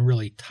that you can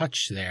really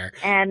touch there.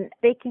 And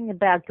speaking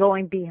about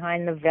going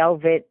behind the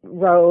velvet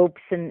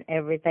ropes and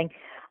everything,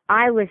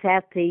 I was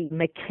at the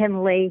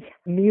McKinley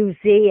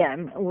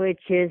Museum,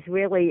 which is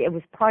really, it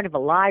was part of a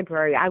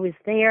library. I was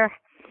there,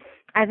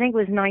 I think it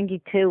was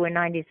 92 or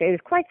 93. It was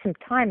quite some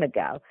time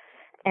ago.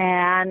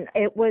 And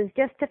it was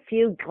just a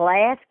few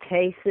glass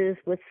cases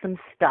with some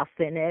stuff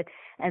in it.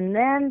 And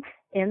then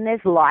in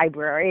this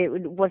library,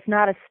 it was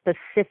not a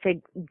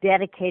specific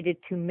dedicated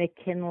to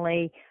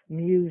McKinley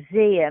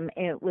Museum.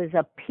 It was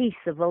a piece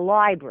of the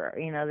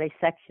library. They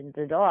sectioned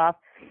it off.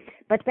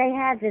 But they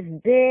had this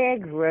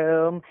big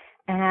room,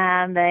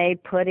 and they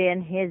put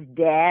in his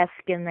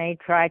desk, and they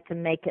tried to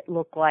make it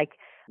look like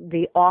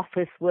the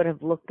office would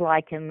have looked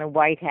like in the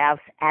White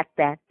House at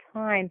that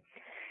time.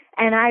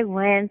 And I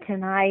went,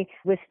 and I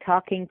was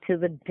talking to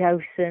the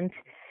docent,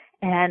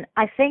 and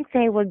I think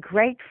they were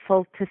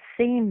grateful to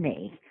see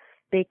me,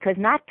 because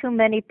not too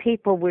many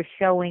people were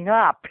showing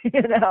up,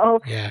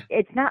 Yeah.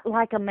 It's not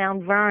like a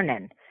Mount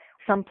Vernon,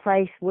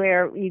 someplace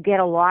where you get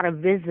a lot of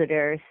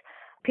visitors.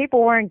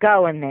 People weren't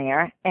going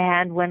there,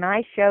 and when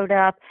I showed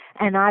up,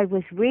 and I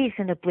was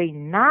reasonably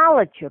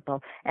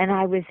knowledgeable, and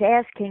I was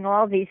asking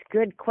all these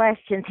good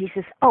questions, he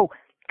says, "Oh,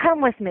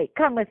 come with me.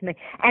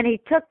 And he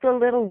took the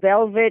little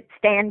velvet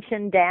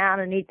stanchion down,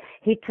 and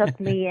he took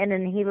me in,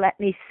 and he let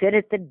me sit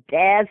at the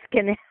desk,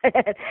 and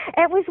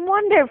it was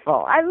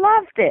wonderful. I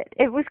loved it.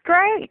 It was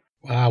great.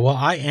 Well,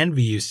 I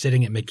envy you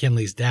sitting at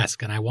McKinley's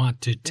desk, and I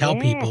want to tell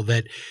people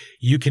that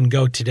you can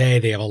go today.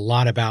 They have a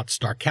lot about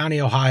Stark County,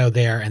 Ohio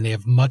there, and they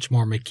have much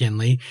more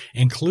McKinley,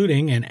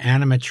 including an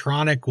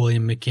animatronic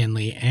William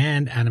McKinley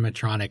and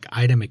animatronic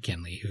Ida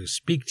McKinley, who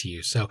speak to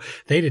you. So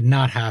they did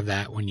not have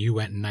that when you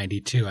went in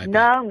 92, I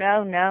bet.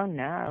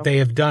 No. They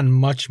have done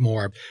much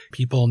more.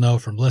 People know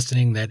from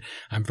listening that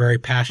I'm very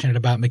passionate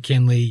about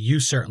McKinley. You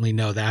certainly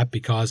know that,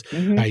 because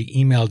I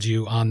emailed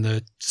you on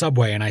the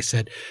subway, and I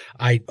said,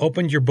 I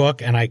opened your book,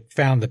 and I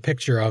found the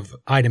picture of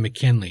Ida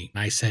McKinley.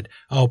 And I said,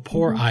 oh,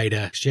 poor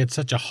Ida. She had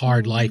such a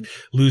hard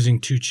life, losing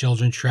 2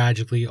 children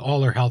tragically,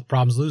 all her health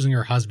problems, losing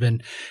her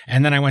husband.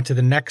 And then I went to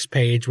the next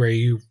page where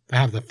you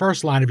have the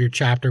first line of your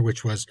chapter,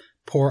 which was,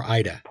 poor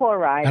Ida.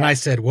 Poor Ida. And I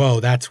said, whoa,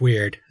 that's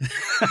weird.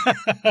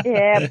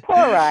 Yeah, poor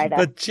Ida.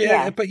 But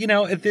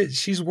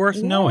she's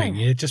worth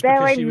knowing. Just very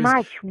because she was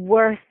much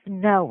worth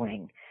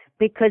knowing,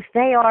 because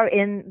they are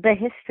in the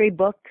history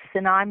books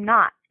and I'm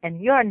not. And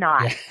you're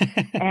not,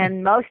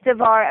 and most of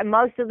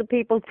the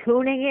people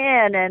tuning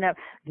in, and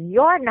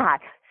you're not.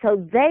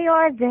 So they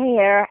are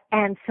there,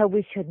 and so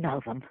we should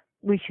know them.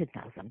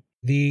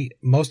 The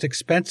most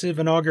expensive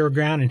inaugural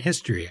gown in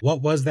history.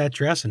 What was that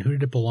dress, and who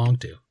did it belong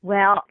to?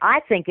 Well, I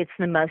think it's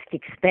the most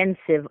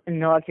expensive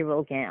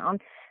inaugural gown,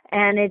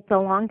 and it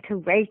belonged to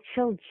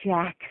Rachel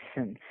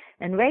Jackson.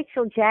 And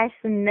Rachel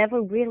Jackson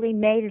never really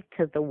made it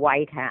to the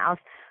White House.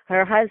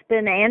 Her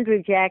husband,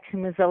 Andrew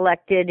Jackson, was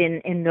elected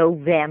in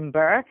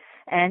November,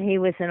 and he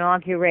was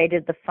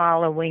inaugurated the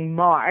following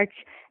March.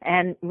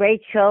 And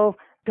Rachel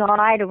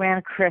died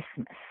around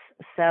Christmas.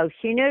 So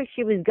she knew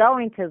she was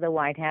going to the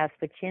White House,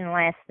 but she didn't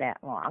last that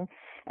long.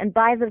 And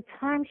by the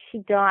time she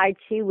died,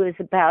 she was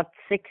about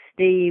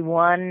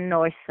 61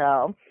 or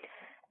so,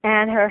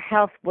 and her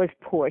health was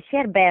poor. She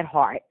had a bad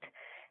heart,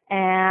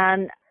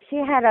 and she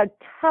had a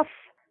tough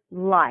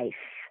life.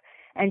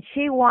 And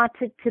she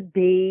wanted to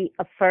be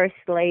a first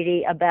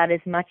lady about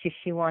as much as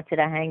she wanted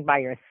to hang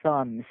by her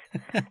thumbs.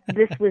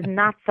 This was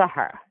not for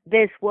her.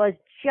 This was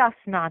just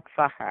not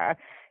for her.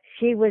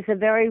 She was a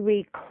very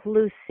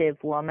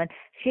reclusive woman.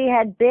 She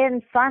had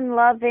been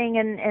fun-loving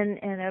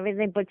and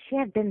everything, but she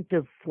had been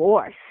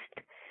divorced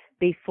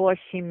before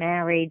she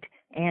married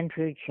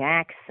Andrew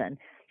Jackson.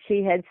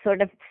 She had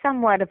sort of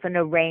somewhat of an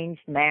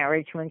arranged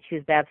marriage when she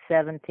was about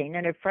 17,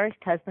 and her first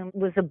husband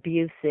was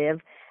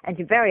abusive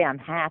and very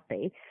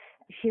unhappy.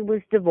 She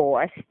was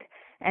divorced,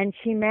 and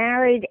she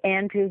married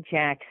Andrew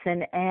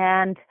Jackson,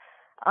 and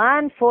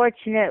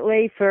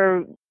unfortunately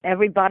for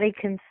everybody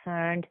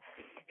concerned,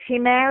 she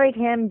married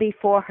him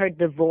before her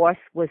divorce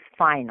was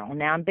final.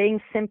 Now, I'm being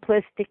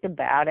simplistic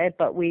about it,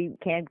 but we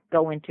can't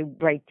go into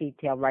great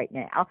detail right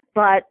now.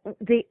 But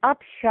the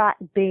upshot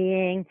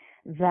being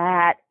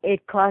that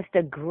it caused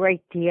a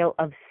great deal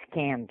of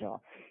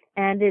scandal,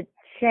 and it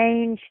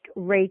changed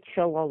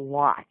Rachel a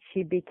lot.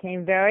 She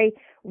became very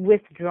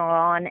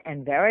withdrawn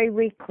and very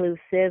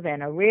reclusive,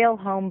 and a real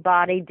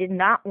homebody, did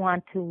not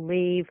want to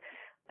leave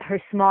her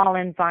small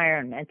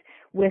environment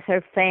with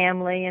her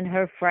family and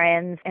her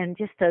friends and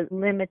just a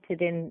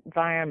limited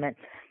environment.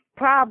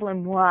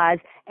 Problem was,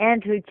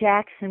 Andrew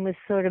Jackson was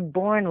sort of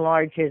born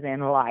larger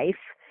than life,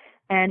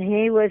 and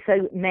he was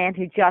a man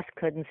who just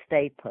couldn't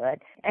stay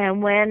put.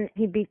 And when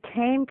he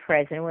became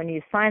president, when he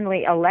was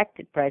finally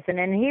elected president,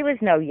 and he was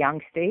no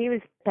youngster, he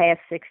was past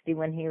 60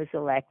 when he was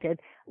elected,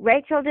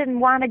 Rachel didn't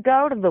want to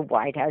go to the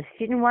White House.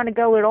 She didn't want to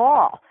go at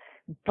all.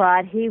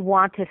 But he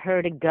wanted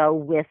her to go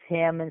with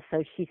him, and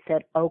so she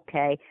said,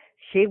 okay.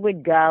 She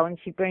would go, and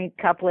she'd bring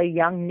a couple of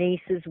young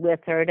nieces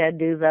with her to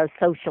do the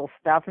social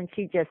stuff, and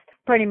she'd just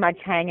pretty much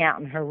hang out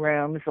in her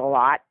rooms a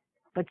lot.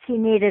 But she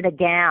needed a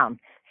gown.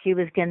 She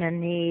was going to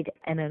need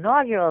an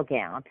inaugural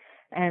gown.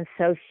 And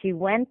so she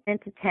went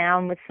into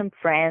town with some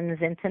friends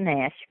into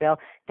Nashville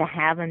to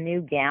have a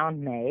new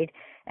gown made.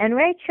 And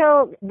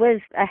Rachel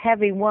was a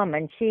heavy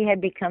woman. She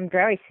had become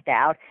very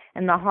stout,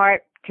 and the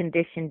heart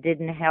condition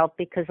didn't help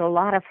because a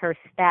lot of her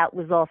stout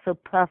was also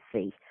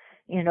puffy,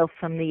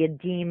 from the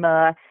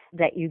edema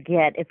that you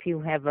get if you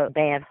have a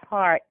bad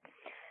heart.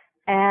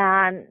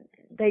 And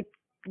they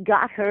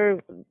got her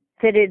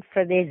fitted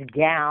for this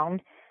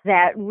gown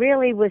that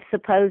really was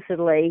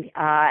supposedly,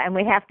 and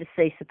we have to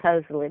say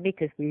supposedly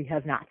because we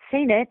have not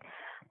seen it,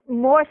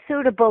 more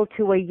suitable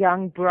to a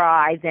young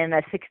bride than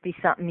a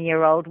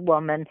 60-something-year-old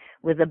woman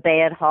with a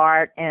bad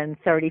heart and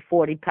 30,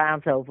 40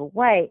 pounds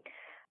overweight.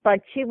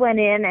 But she went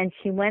in and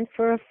she went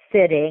for a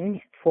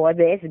fitting for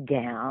this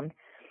gown,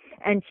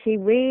 and she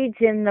reads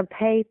in the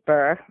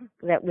paper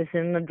that was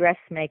in the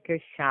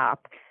dressmaker's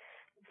shop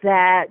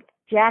that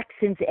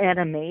Jackson's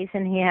enemies,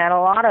 and he had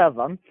a lot of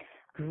them,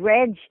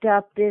 dredged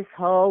up this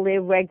whole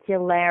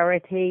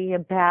irregularity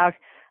about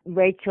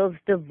Rachel's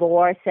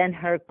divorce and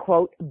her,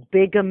 quote,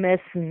 bigamous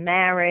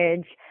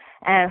marriage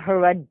and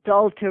her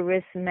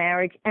adulterous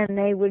marriage, and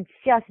they were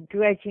just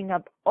dredging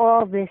up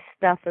all this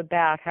stuff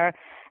about her,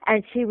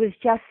 and she was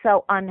just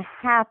so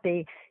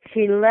unhappy.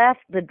 She left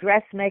the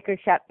dressmaker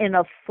shop in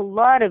a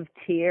flood of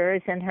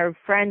tears, and her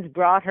friends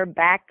brought her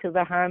back to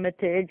the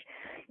Hermitage,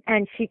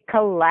 and she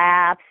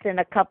collapsed, and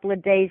a couple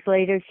of days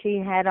later she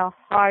had a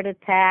heart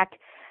attack,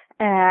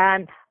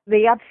 and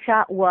the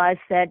upshot was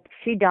that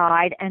she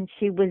died and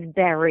she was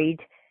buried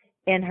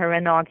in her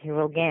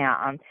inaugural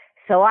gown.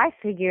 So I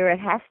figure it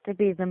has to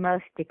be the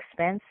most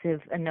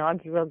expensive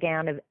inaugural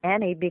gown of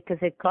any because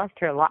it cost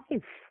her life.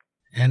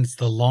 And it's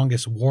the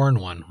longest worn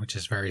one, which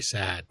is very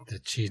sad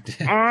that she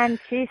did. And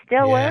she's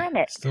still wearing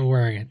it. Still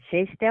wearing it.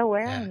 She's still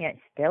wearing it.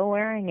 Still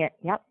wearing it.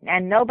 Yep.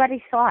 And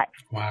nobody saw it.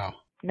 Wow.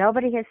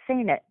 Nobody has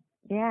seen it.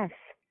 Yes.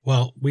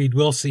 Well, we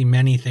will see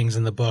many things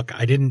in the book.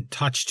 I didn't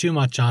touch too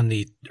much on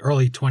the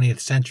early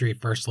 20th century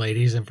First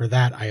Ladies, and for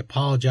that, I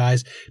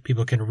apologize.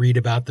 People can read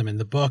about them in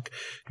the book.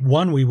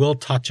 One we will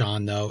touch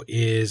on, though,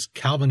 is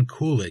Calvin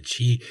Coolidge.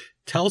 He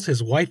tells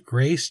his wife,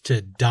 Grace,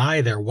 to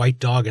dye their white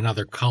dog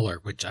another color,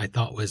 which I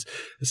thought was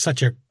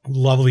such a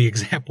lovely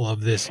example of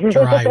this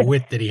dry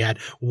wit that he had.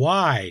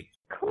 Why?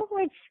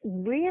 Coolidge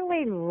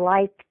really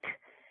liked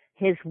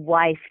his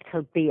wife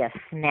to be a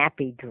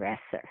snappy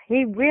dresser.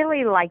 He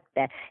really liked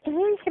that.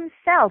 He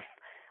himself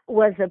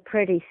was a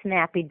pretty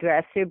snappy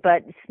dresser,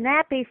 but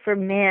snappy for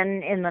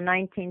men in the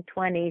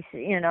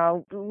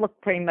 1920s,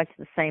 looked pretty much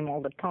the same all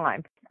the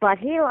time. But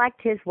he liked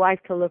his wife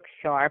to look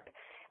sharp.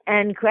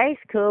 And Grace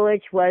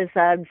Coolidge was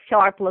a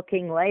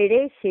sharp-looking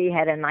lady. She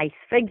had a nice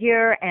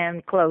figure,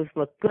 and clothes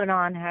looked good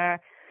on her.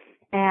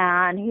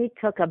 And he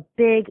took a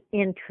big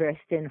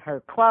interest in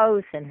her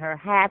clothes and her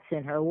hats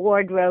and her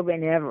wardrobe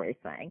and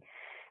everything.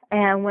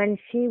 And when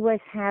she was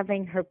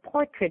having her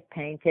portrait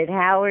painted,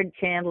 Howard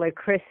Chandler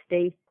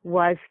Christie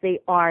was the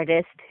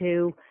artist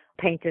who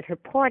painted her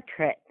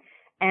portrait.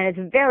 And it's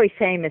a very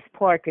famous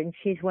portrait, and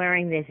she's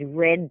wearing this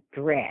red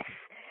dress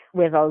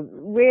with a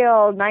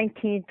real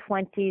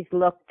 1920s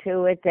look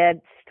to it,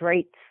 that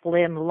straight,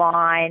 slim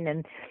line.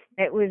 And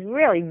it was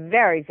really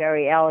very,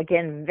 very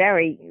elegant,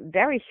 very,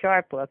 very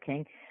sharp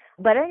looking.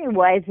 But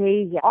anyway,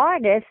 the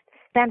artist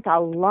spent a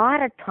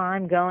lot of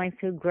time going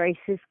through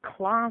Grace's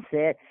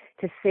closet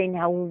to see,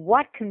 now,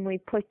 what can we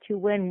put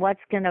you in? What's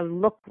going to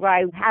look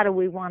right? How do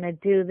we want to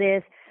do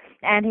this?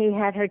 And he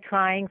had her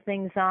trying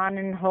things on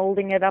and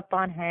holding it up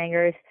on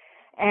hangers.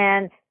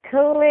 And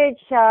Coolidge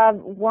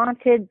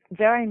wanted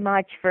very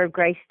much for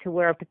Grace to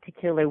wear a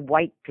particular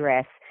white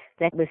dress.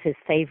 That was his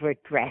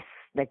favorite dress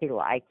that he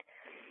liked.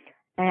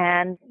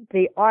 And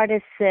the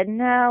artist said,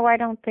 no, I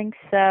don't think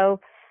so.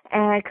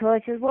 And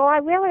Coolidge says, well, I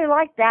really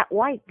like that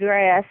white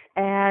dress.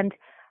 And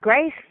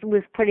Grace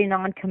was pretty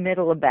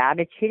non-committal about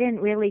it. She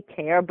didn't really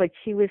care, but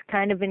she was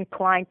kind of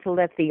inclined to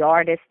let the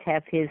artist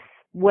have his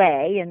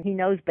way, and he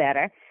knows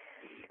better.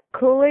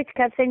 Coolidge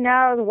kept saying,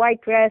 no, the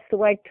white dress, the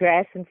white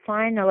dress. And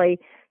finally,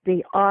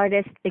 the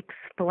artist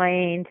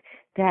explained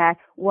that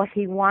what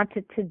he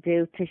wanted to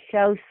do to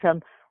show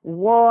some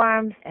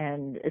warmth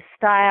and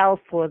style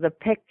for the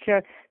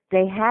picture,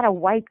 they had a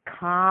white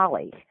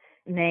collie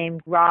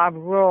named Rob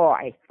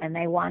Roy, and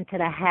they wanted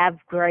to have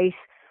Grace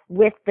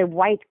with the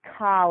white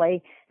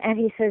collie. And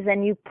he says,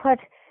 and you put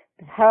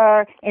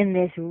her in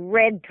this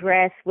red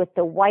dress with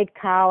the white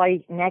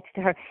collie next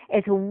to her.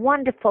 It's a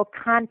wonderful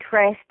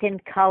contrast in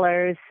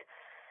colors.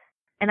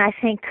 And I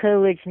think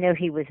Coolidge knew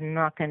he was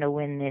not going to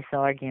win this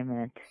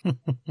argument.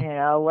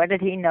 What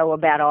did he know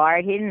about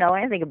art? He didn't know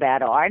anything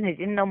about art, and he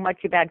didn't know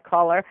much about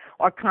color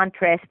or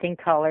contrasting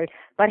colors.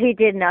 But he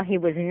did know he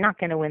was not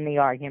going to win the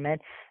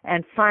argument.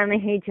 And finally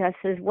he just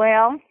says,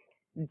 well,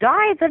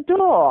 dye the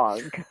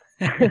dog.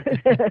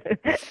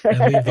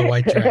 And leave the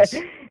white dress.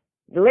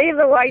 Leave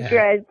the white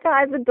dress,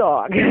 dye the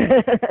dog.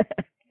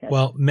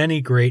 Well,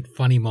 many great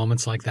funny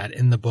moments like that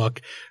in the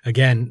book.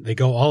 Again, they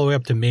go all the way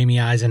up to Mamie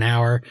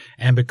Eisenhower.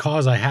 And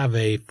because I have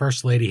a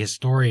First Lady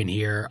historian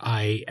here,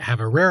 I have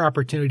a rare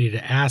opportunity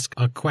to ask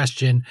a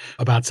question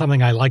about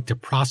something I like to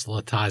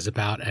proselytize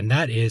about, and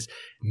that is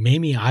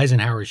Mamie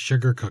Eisenhower's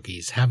sugar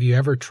cookies. Have you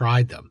ever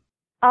tried them?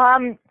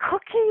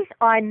 Cookies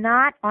are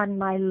not on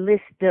my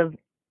list of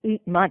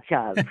eat much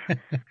of.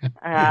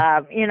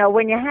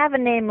 When you have a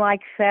name like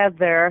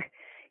Feather,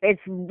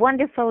 it's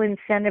wonderful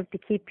incentive to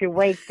keep your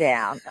weight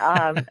down.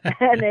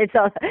 And it's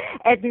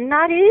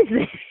not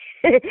easy.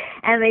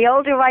 And the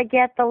older I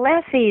get, the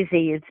less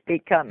easy it's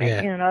becoming,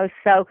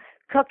 So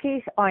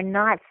cookies are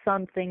not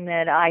something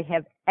that I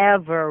have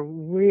ever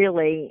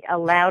really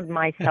allowed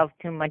myself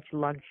too much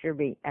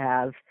luxury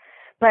of.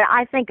 But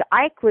I think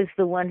Ike was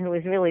the one who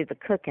was really the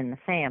cook in the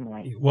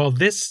family. Well,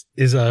 this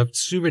is a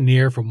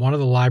souvenir from one of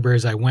the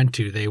libraries I went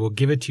to. They will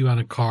give it to you on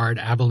a card.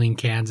 Abilene,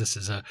 Kansas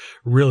is a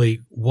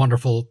really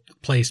wonderful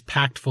place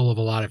packed full of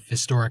a lot of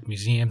historic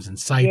museums and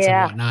sites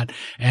and whatnot.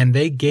 And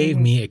they gave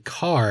me a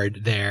card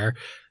there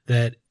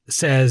that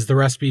says the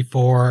recipe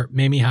for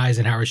Mamie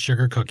Eisenhower's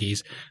sugar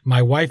cookies.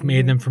 My wife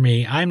made them for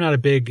me. I'm not a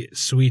big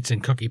sweets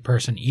and cookie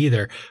person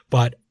either,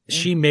 but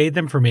she made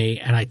them for me.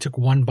 And I took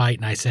one bite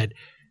and I said,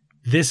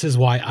 this is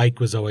why Ike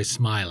was always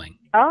smiling.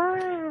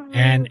 Oh.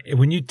 And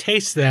when you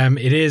taste them,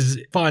 it is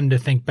fun to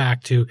think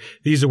back to,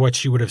 these are what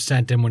she would have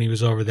sent him when he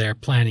was over there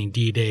planning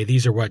D-Day.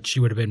 These are what she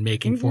would have been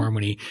making for him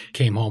when he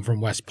came home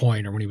from West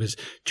Point or when he was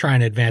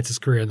trying to advance his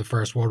career in the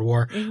First World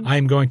War.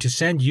 I'm going to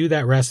send you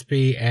that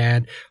recipe,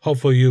 and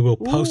hopefully you will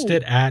post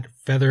it at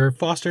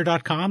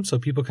featherfoster.com so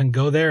people can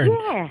go there.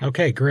 And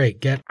okay, great.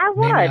 Get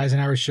Mamie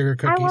Eisenhower's sugar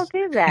cookies. I will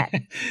do that.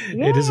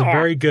 It is a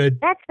very good.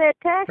 That's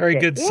fantastic. Very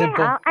good,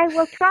 simple. I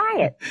will try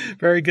it.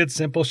 Very good,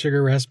 simple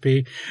sugar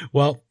recipe.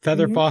 Well,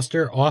 Feather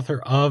Foster,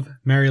 author of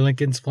Mary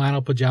Lincoln's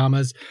Flannel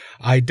Pajamas.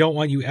 I don't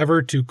want you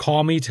ever to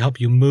call me to help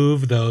you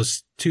move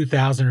those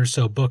 2,000 or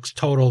so books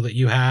total that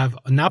you have.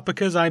 Not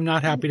because I'm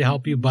not happy to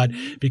help you, but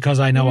because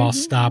I know I'll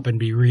stop and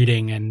be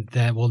reading and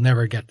then we'll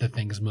never get the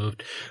things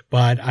moved.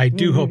 But I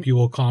do hope you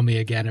will call me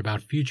again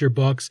about future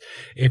books.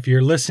 If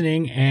you're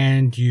listening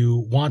and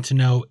you want to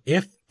know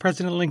if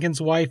President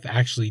Lincoln's wife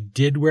actually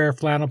did wear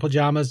flannel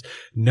pajamas,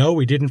 no,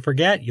 we didn't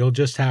forget. You'll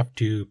just have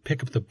to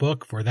pick up the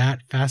book for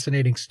that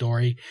fascinating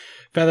story.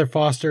 Feather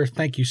Foster,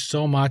 thank you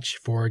so much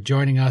for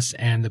joining us,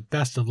 and the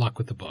best of luck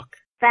with the book.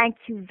 Thank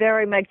you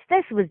very much.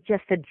 This was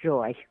just a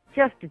joy.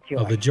 Just a joy.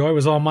 Oh, the joy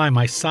was all mine.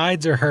 My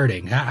sides are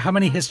hurting. How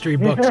many history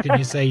books can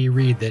you say you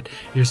read that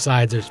your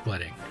sides are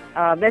splitting?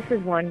 This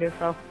is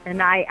wonderful.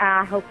 And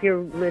I hope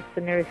your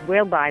listeners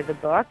will buy the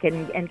book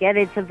and get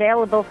it. It's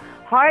available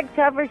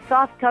hardcover,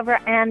 softcover,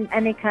 and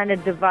any kind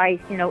of device,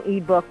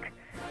 ebook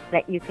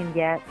that you can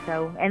get.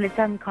 And it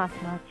doesn't cost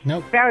much.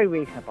 Nope. Very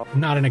reasonable.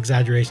 Not an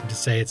exaggeration to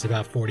say it's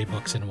about 40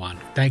 books in one.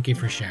 Thank you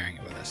for sharing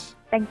it with us.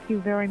 Thank you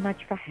very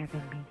much for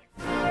having me.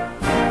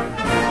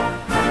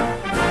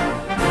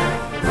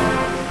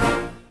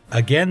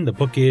 Again, the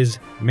book is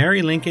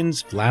Mary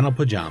Lincoln's Flannel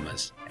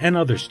Pajamas and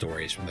Other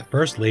Stories from the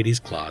First Lady's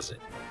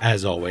Closet.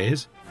 As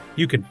always,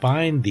 you can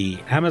find the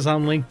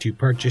Amazon link to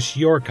purchase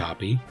your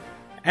copy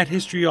at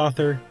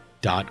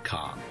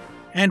historyauthor.com.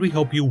 And we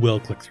hope you will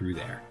click through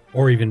there,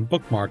 or even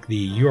bookmark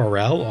the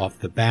URL off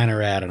the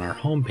banner ad on our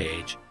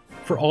homepage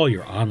for all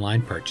your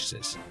online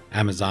purchases.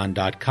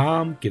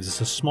 Amazon.com gives us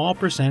a small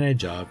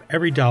percentage of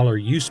every dollar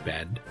you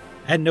spend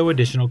at no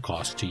additional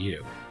cost to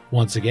you.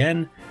 Once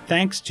again,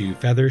 thanks to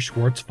Feather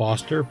Schwartz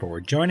Foster for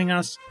joining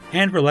us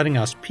and for letting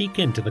us peek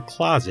into the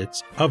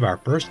closets of our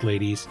First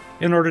Ladies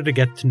in order to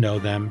get to know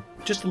them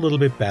just a little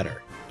bit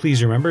better.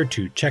 Please remember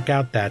to check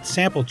out that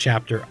sample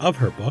chapter of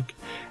her book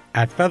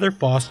at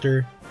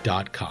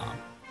featherfoster.com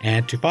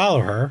and to follow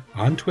her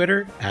on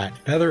Twitter at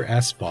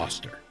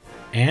FeatherSFoster.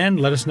 And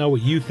let us know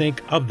what you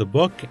think of the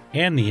book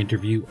and the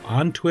interview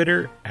on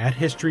Twitter at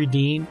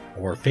HistoryDean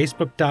or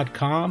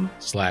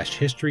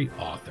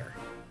Facebook.com/HistoryAuthor.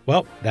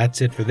 Well,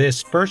 that's it for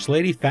this First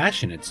Lady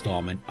Fashion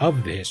installment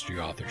of the History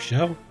Author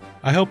Show.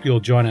 I hope you'll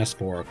join us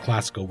for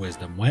Classical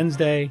Wisdom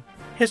Wednesday,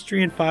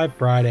 History in 5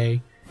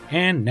 Friday,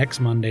 and next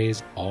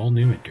Monday's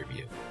all-new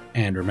interview.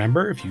 And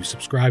remember, if you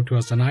subscribe to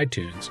us on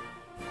iTunes,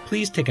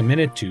 please take a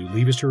minute to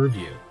leave us a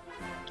review.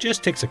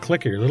 Just takes a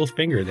click of your little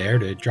finger there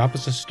to drop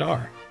us a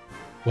star.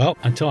 Well,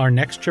 until our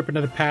next trip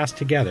into the past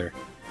together,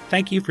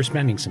 thank you for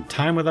spending some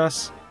time with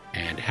us,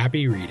 and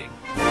happy reading.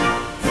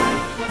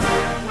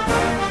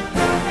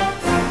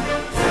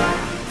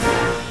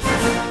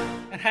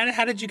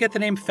 How did you get the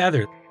name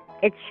Feather?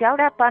 It showed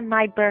up on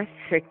my birth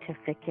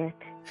certificate.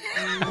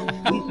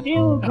 We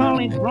still call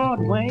it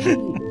Broadway,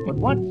 but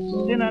what's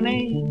in a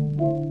name?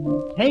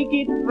 Take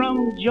it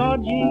from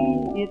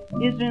Georgie, it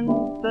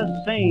isn't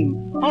the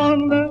same.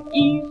 On the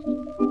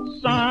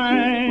east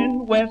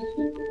side, west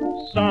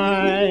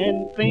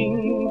side,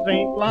 things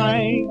ain't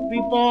like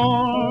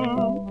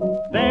before.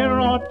 There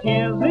are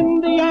tears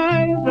in the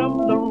eyes